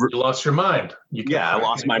you lost your mind. I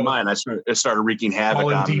lost my mind. It started wreaking havoc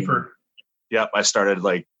on deeper. Me. Yep, I started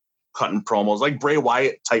like cutting promos, like Bray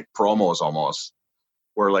Wyatt type promos almost,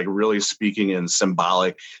 where like really speaking in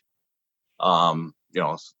symbolic,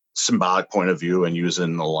 symbolic point of view, and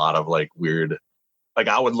using a lot of like weird like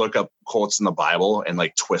I would look up quotes in the Bible and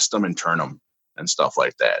like twist them and turn them and stuff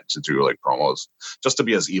like that to do like promos, just to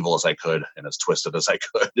be as evil as I could and as twisted as I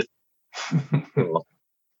could.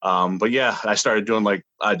 But yeah, I started doing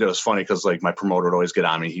it was funny because like my promoter would always get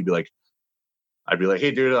on me. I'd be like,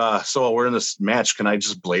 hey dude, so we're in this match. Can I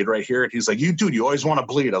just blade right here? And he's like, you always want to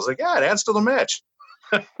bleed. I was like, yeah, it adds to the match.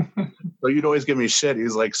 So you'd always give me shit.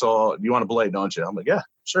 He's like, so you want to blade, don't you? I'm like, yeah,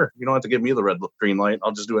 sure. You don't have to give me the green light.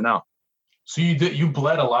 I'll just do it now. So you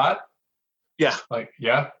bled a lot? Yeah.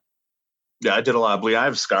 Yeah, I did a lot of bleed. I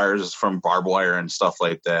have scars from barbed wire and stuff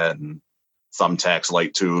like that, and thumbtacks,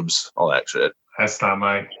 light tubes, all that shit. That's not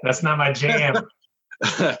my jam.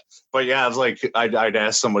 But yeah, I was like, I'd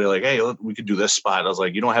ask somebody like, hey, we could do this spot. I was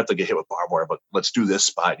like, you don't have to get hit with barbed wire, but let's do this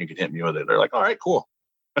spot and you can hit me with it. They're like, all right, cool.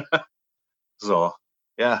 So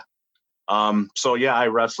yeah. So yeah, I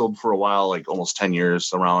wrestled for a while, like almost 10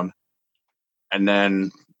 years around. And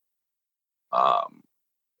then about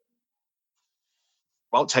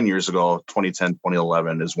 10 years ago, 2010,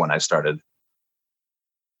 2011 is when I started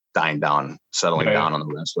dying down, settling down on the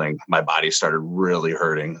wrestling. My body started really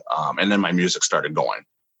hurting. And then my music started going.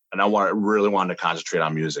 And I really wanted to concentrate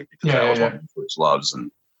on music because that was one of my first loves.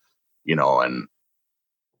 And, and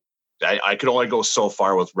I could only go so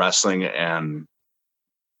far with wrestling. And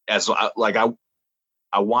as I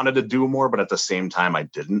wanted to do more, but at the same time I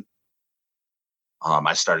didn't.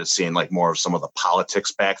 I started seeing like more of some of the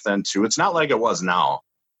politics back then too. It's not like it was now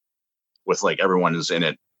with like everyone is in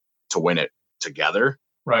it to win it together.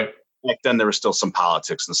 Right. Back then there was still some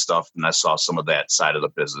politics and stuff. And I saw some of that side of the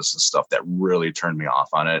business and stuff that really turned me off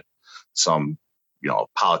on it. Some,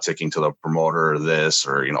 politicking to the promoter or this,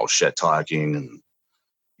 or, shit talking. And,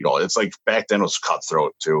 it's like back then it was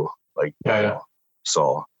cutthroat too. Like,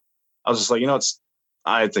 so I was just like,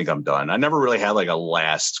 I think I'm done. I never really had like a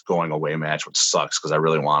last going away match, which sucks because I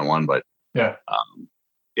really want one. But when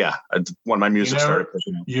my music started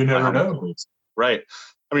pushing, you never know. Right.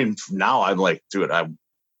 I mean, now I'm like, dude, I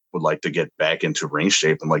would like to get back into ring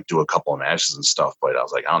shape and like do a couple of matches and stuff. But I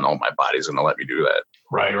was like, I don't know, my body's going to let me do that.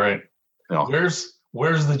 Right.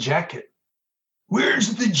 Where's the jacket?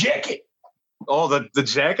 Where's the jacket? Oh, the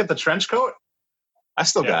jacket, the trench coat. I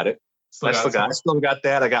still got it. I still got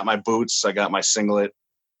that. I got my boots. I got my singlet.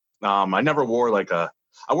 I never wore I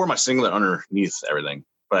wore my singlet underneath everything,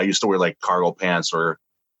 but I used to wear like cargo pants or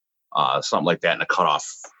something like that and a cutoff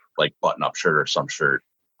like button up shirt or some shirt.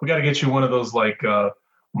 We got to get you one of those like the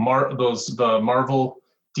Marvel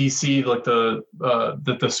DC, like the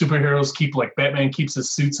superheroes keep, like Batman keeps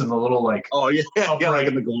his suits in the little like like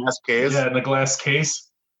in the glass case. Yeah, in the glass case.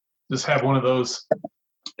 Just have one of those.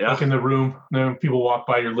 Like in the room, and then people walk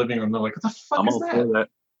by your living room. They're like, "What the fuck is that?"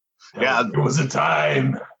 Yeah, it was a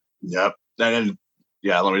time. Yep. And then,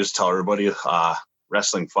 let me just tell everybody,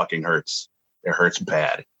 wrestling fucking hurts. It hurts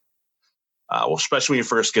bad. Especially when you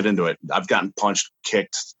first get into it. I've gotten punched,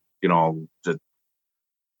 kicked, the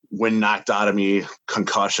wind knocked out of me,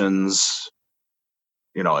 concussions.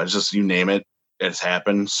 It's just, you name it, it's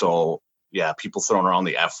happened. So yeah, people throwing around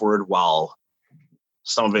the F word while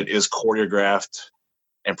some of it is choreographed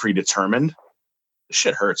and predetermined. The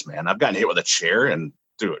shit hurts, man. I've gotten hit with a chair and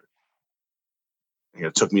dude,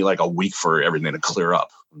 it took me like a week for everything to clear up.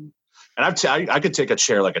 And I could take a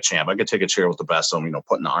chair like a champ. I could take a chair with the best of them,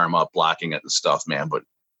 putting the arm up, blocking it and stuff, man. But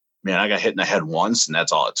man, I got hit in the head once and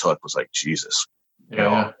that's all it took was like, Jesus.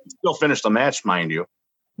 Still finished the match, mind you.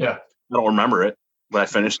 Yeah. I don't remember it, but I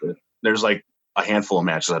finished it. There's like a handful of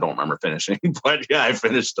matches I don't remember finishing, but yeah, I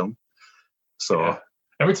finished them. So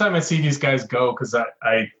every time I see these guys go, because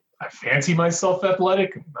I fancy myself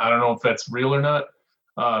athletic. I don't know if that's real or not.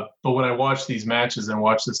 But when I watch these matches and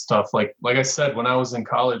watch this stuff, like I said, when I was in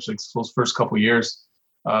college, like those first couple of years,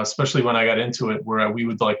 especially when I got into it, where we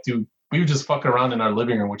would just fuck around in our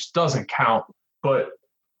living room, which doesn't count. But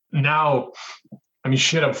now, I mean,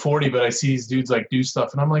 shit, I'm 40, but I see these dudes like do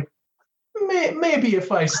stuff, and I'm like, maybe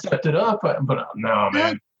if I stepped it up, but no,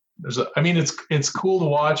 man. It's cool to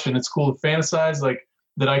watch and it's cool to fantasize like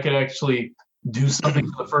that I could actually do something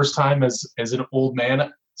for the first time as an old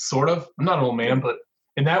man, sort of. I'm not an old man, but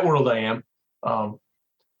in that world I am. But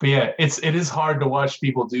yeah, it is hard to watch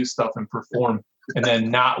people do stuff and perform and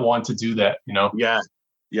then not want to do that, Yeah,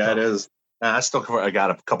 it is. I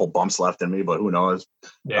got a couple bumps left in me, but who knows?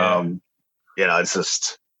 Yeah. It's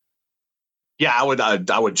just. Yeah,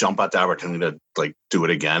 I would jump at the opportunity to like do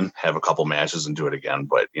it again, have a couple matches and do it again.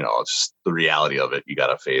 But it's just the reality of it. You got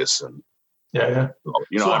to face and So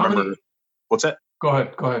I remember. What's that? Go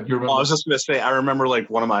ahead. You remember? I was just gonna say I remember like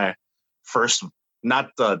one of my first,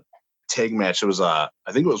 not the tag match. It was I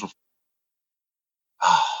think it was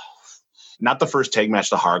not the first tag match,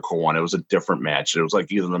 the hardcore one. It was a different match. It was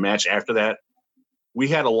like either the match after that. We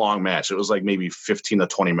had a long match. It was like maybe 15 to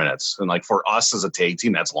 20 minutes. And like for us as a tag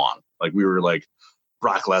team, that's long. Like we were like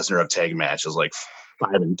Brock Lesnar of tag matches, like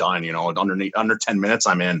 5 and done, you know, under 10 minutes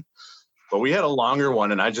I'm in. But we had a longer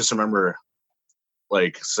one. And I just remember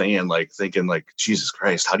like thinking like, Jesus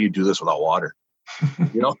Christ, how do you do this without water?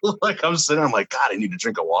 You know, like I'm sitting, I'm like, God, I need a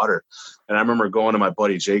drink of water. And I remember going to my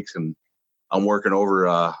buddy Jake, and I'm working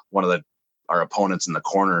over one of our opponents in the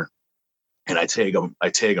corner. And I tag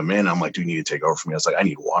him in. I'm like, dude, you need to take over for me. I was like, I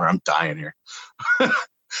need water. I'm dying here.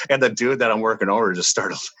 And the dude that I'm working over just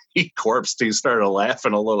he corpsed. He started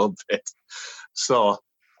laughing a little bit. So,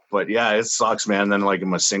 but yeah, it sucks, man. Then like in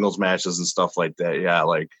my singles matches and stuff like that, yeah,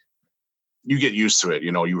 like you get used to it.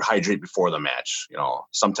 You know, you hydrate before the match. You know,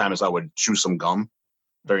 sometimes I would chew some gum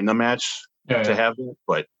during the match to have it,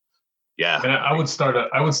 but yeah. And I would start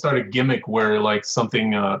a gimmick where like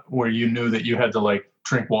something where you knew that you had to like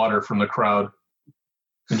drink water from the crowd,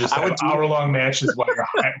 and just have hour-long matches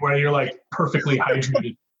where you're like perfectly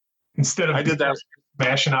hydrated instead of I did that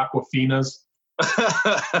mashing Aquafinas.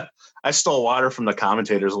 I stole water from the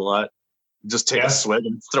commentators a lot. Just take a swig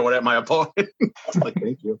and throw it at my opponent. Like,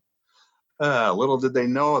 thank you. Little did they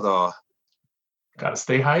know, though. Gotta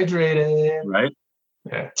stay hydrated, right?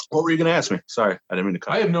 Yeah. What were you gonna ask me? Sorry, I didn't mean to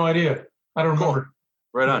cut. I have no idea. I don't remember.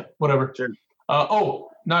 Right on. Whatever. Sure. Now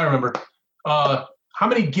I remember. How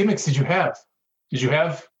many gimmicks did you have? Do you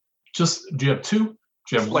have two? Do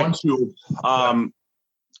you have like one? Two.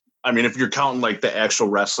 I mean, if you're counting like the actual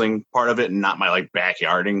wrestling part of it and not my like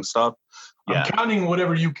backyarding stuff. Yeah. I'm counting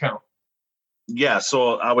whatever you count. Yeah.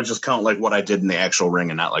 So I would just count like what I did in the actual ring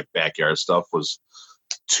and not like backyard stuff was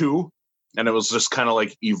 2. And it was just kind of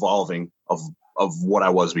like evolving of what I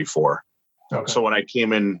was before. Okay. So when I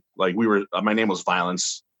came in, like my name was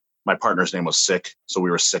Violence. My partner's name was Sick. So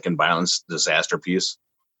we were Sick and Violence Disaster Piece.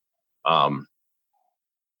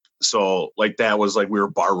 So like that was like, we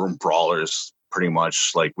were barroom brawlers pretty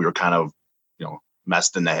much. Like we were kind of, you know,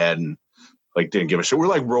 messed in the head and like didn't give a shit. We're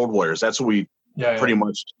like Road Warriors. That's what we pretty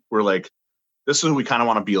much we're like, this is what we kind of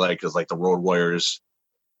want to be like, is like the Road Warriors,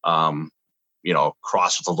 you know,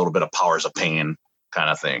 crossed with a little bit of Powers of Pain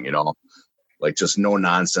kind of thing, you know, like just no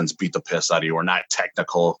nonsense, beat the piss out of you. We're not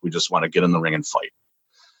technical. We just want to get in the ring and fight.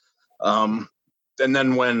 And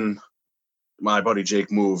then when my buddy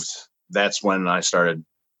Jake moved, that's when I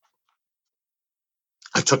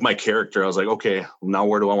took my character. I was like, okay, now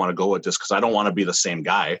where do I want to go with this? Because I don't want to be the same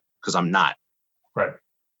guy, because I'm not. Right.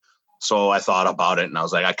 So I thought about it, and I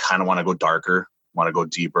was like, I kind of want to go darker, want to go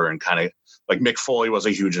deeper, and kind of like Mick Foley was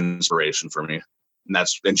a huge inspiration for me,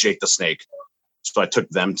 and Jake the Snake. So I took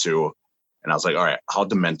them two, and I was like, all right, how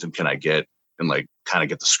demented can I get? And like kind of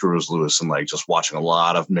get the screws loose, and like just watching a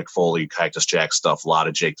lot of Mick Foley, Cactus Jack stuff, a lot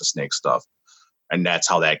of Jake the Snake stuff. And that's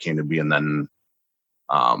how that came to be. And then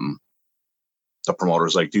the promoter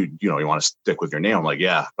was like, dude, you know, you want to stick with your name? I'm like,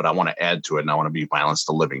 yeah, but I want to add to it, and I want to be Violence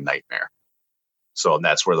the Living Nightmare. So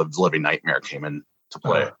that's where the Living Nightmare came into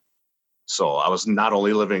play. So I was not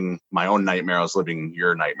only living my own nightmare, I was living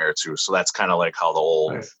your nightmare too. So that's kind of like how the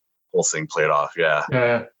whole thing played off. Yeah.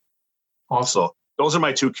 Yeah. Also, those are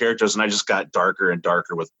my two characters, and I just got darker and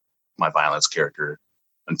darker with my Violence character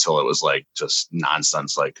until it was like just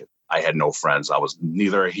nonsense. Like I had no friends. I was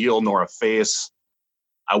neither a heel nor a face.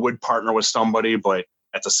 I would partner with somebody, but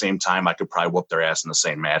at the same time, I could probably whoop their ass in the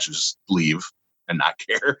same match and just leave and not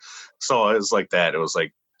care. So it was like that. It was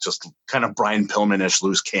like just kind of Brian Pillman-ish,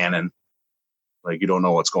 loose cannon. Like you don't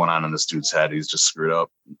know what's going on in this dude's head. He's just screwed up.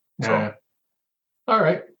 Yeah. So. All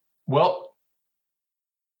right. Well,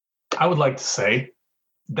 I would like to say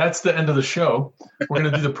that's the end of the show. We're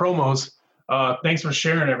going to do the promos. Thanks for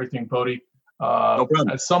sharing everything, Bodi. No problem.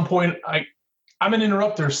 At some point, I'm an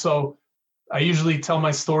interrupter, so I usually tell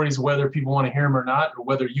my stories whether people want to hear them or not, or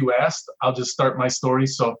whether you asked. I'll just start my story.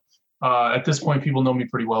 So at this point, people know me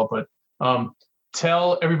pretty well. But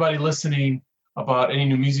tell everybody listening about any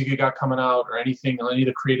new music you got coming out or anything, any of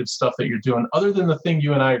the creative stuff that you're doing, other than the thing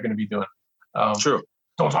you and I are going to be doing. True.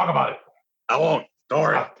 Don't talk about it. I won't. Don't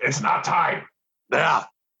worry. It's not time. Yeah.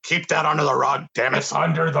 Keep that under the rug, damn it. It's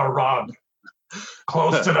under the rug.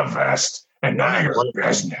 Close to the vest and none of your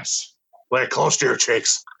business. Lay close to your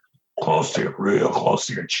cheeks. Real close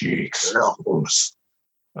to your cheeks. Real close.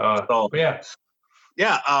 Yeah.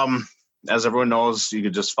 Yeah. As everyone knows, you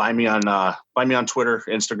can just find me on Twitter,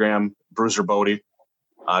 Instagram, Bruiser Bodi.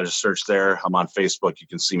 Just search there. I'm on Facebook. You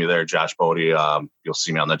can see me there, Josh Bodi. You'll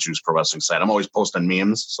see me on the Juice Pro Wrestling site. I'm always posting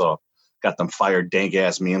memes, so got them fired dank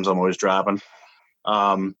ass memes I'm always dropping.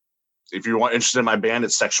 if you're interested in my band,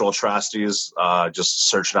 it's Sexual Atrocities. Just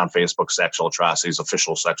search it on Facebook, Sexual Atrocities,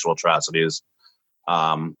 official Sexual Atrocities.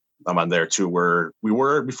 I'm on there too. We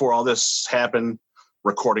were, before all this happened,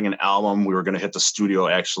 recording an album. We were going to hit the studio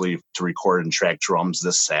actually to record and track drums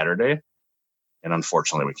this Saturday. And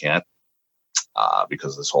unfortunately we can't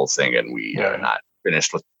because of this whole thing. And we are not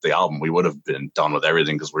finished with the album. We would have been done with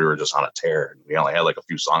everything because we were just on a tear. And we only had like a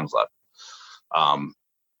few songs left.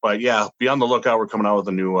 But yeah, be on the lookout. We're coming out with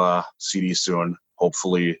a new CD soon,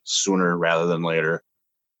 hopefully sooner rather than later.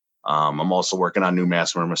 I'm also working on New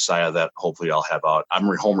Massacre Messiah that hopefully I'll have out. I'm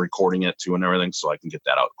home recording it too and everything, so I can get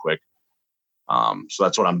that out quick. So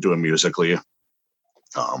that's what I'm doing musically.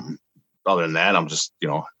 Other than that, I'm just,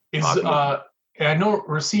 I know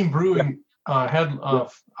Racine Brewing had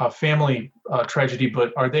a family tragedy,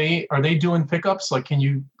 but are they doing pickups? Like, can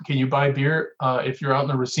you buy beer if you're out in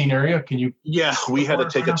the Racine area? Can you? Yeah, we had to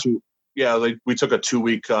take we took a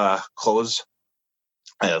 2-week close.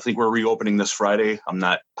 I think we're reopening this Friday. I'm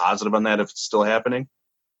not positive on that if it's still happening.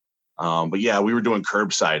 But yeah, we were doing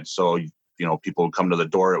curbside. So, people would come to the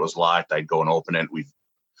door. It was locked. I'd go and open it.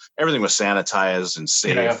 Everything was sanitized and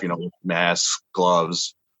safe, masks,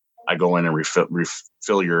 gloves. I go in and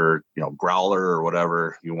refill your, growler or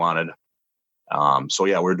whatever you wanted. So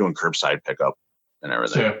yeah, we're doing curbside pickup and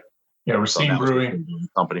everything. Yeah, Racine Brewing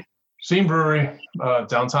Company. Racine Brewery,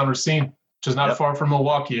 downtown Racine, which is not far from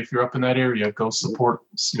Milwaukee. If you're up in that area, go support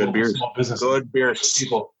good beers, small business. Good beers,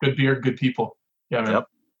 people, good beer, good people. Yeah, man. Yep.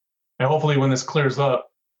 And hopefully, when this clears up,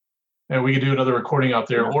 and we can do another recording out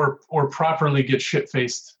there, or properly get shit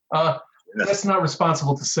faced. That's not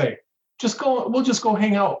responsible to say. We'll just go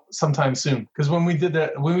hang out sometime soon. Because when we did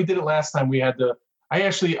it last time, we had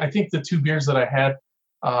I think the 2 beers that I had,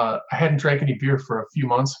 I hadn't drank any beer for a few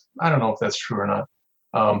months. I don't know if that's true or not.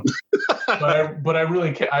 But I really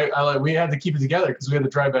we had to keep it together because we had to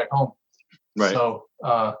drive back home. Right. So,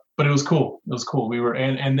 but it was cool. It was cool. We were,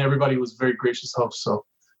 and everybody was very gracious hosts. So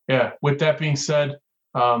yeah, with that being said,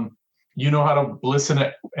 you know how to listen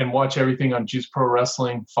and watch everything on Juice Pro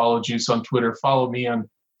Wrestling. Follow Juice on Twitter. Follow me on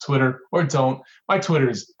Twitter, or don't. My Twitter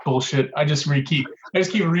is bullshit. I just keep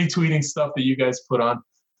retweeting stuff that you guys put on,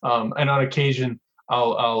 and on occasion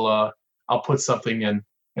I'll put something in,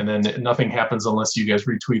 and then nothing happens unless you guys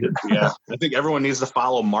retweet it. Yeah, I think everyone needs to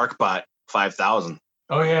follow MarkBot 5000.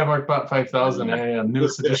 Oh yeah, MarkBot 5000. Yeah,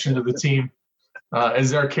 newest addition to the team.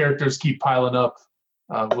 As our characters keep piling up,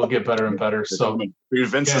 we'll get better and better. So 3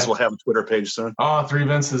 Vinces will have a Twitter page soon. Oh, 3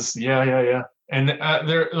 Vinces. Yeah. And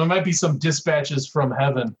there might be some dispatches from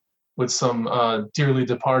heaven with some dearly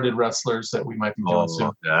departed wrestlers that we might be doing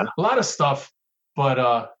soon. Yeah. A lot of stuff.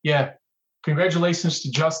 But yeah, congratulations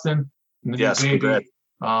to Justin and the new baby.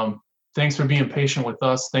 Congrats. Thanks for being patient with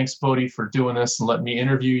us. Thanks, Bodi, for doing this and letting me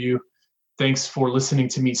interview you. Thanks for listening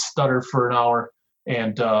to me stutter for an hour.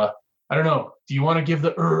 And I don't know, do you want to give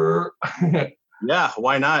the Yeah,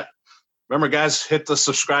 why not? Remember, guys, hit the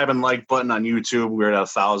subscribe and like button on YouTube. We're at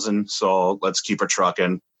 1,000, so let's keep it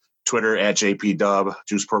trucking. Twitter at JPDub,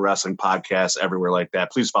 Juice Pro Wrestling Podcast, everywhere like that.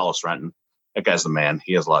 Please follow Sreten. That guy's the man.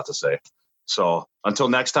 He has a lot to say. So until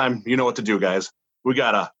next time, you know what to do, guys. We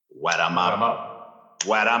gotta wet 'em up,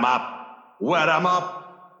 wet 'em up, wet 'em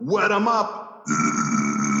up, wet 'em up.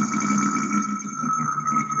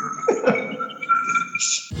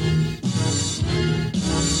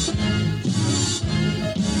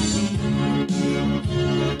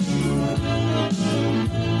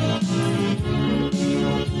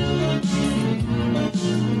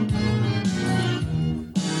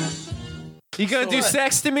 You gonna do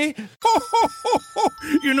sex to me?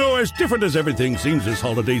 As different as everything seems this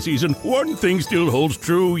holiday season, one thing still holds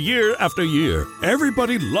true year after year.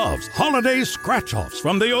 Everybody loves holiday scratch-offs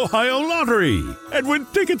from the Ohio Lottery. And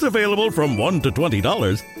with tickets available from $1 to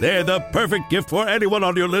 $20, they're the perfect gift for anyone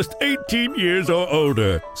on your list 18 years or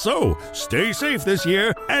older. So, stay safe this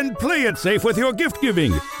year and play it safe with your gift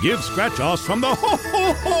giving. Give scratch-offs from the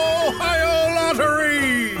Ohio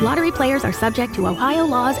Lottery! Lottery players are subject to Ohio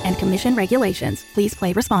laws and commission regulations. Please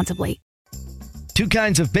play responsibly. 2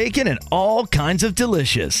 kinds of bacon and all kinds of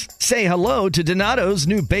delicious. Say hello to Donato's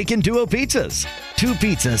new Bacon Duo pizzas. 2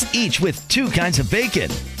 pizzas, each with 2 kinds of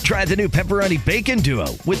bacon. Try the new Pepperoni Bacon Duo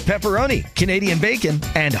with pepperoni, Canadian bacon,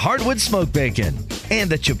 and hardwood smoked bacon. And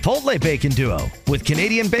the Chipotle Bacon Duo with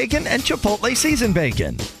Canadian bacon and Chipotle seasoned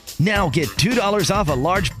bacon. Now get $2 off a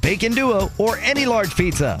large Bacon Duo or any large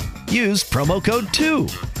pizza. Use promo code 2.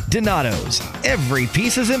 Donato's. Every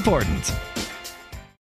piece is important.